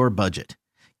fit your budget.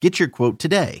 Get your quote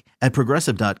today at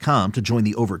Progressive.com to join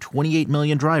the over 28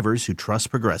 million drivers who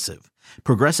trust Progressive.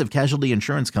 Progressive Casualty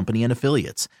Insurance Company and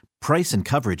Affiliates. Price and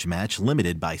coverage match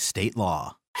limited by state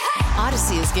law.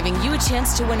 Odyssey is giving you a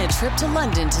chance to win a trip to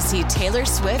London to see Taylor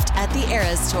Swift at the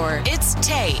Eras Tour. It's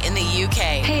Tay in the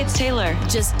UK. Hey, it's Taylor.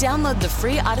 Just download the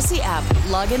free Odyssey app,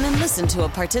 log in and listen to a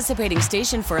participating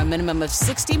station for a minimum of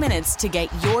 60 minutes to get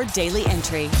your daily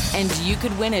entry. And you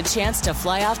could win a chance to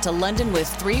fly off to London with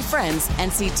 3 friends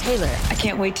and see Taylor. I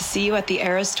can't wait to see you at the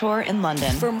Eras Tour in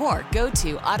London. For more, go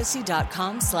to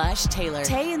odyssey.com/Taylor.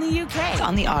 Tay in the UK. It's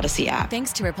on the Odyssey app.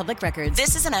 Thanks to Republic Records.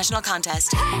 This is a national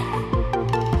contest.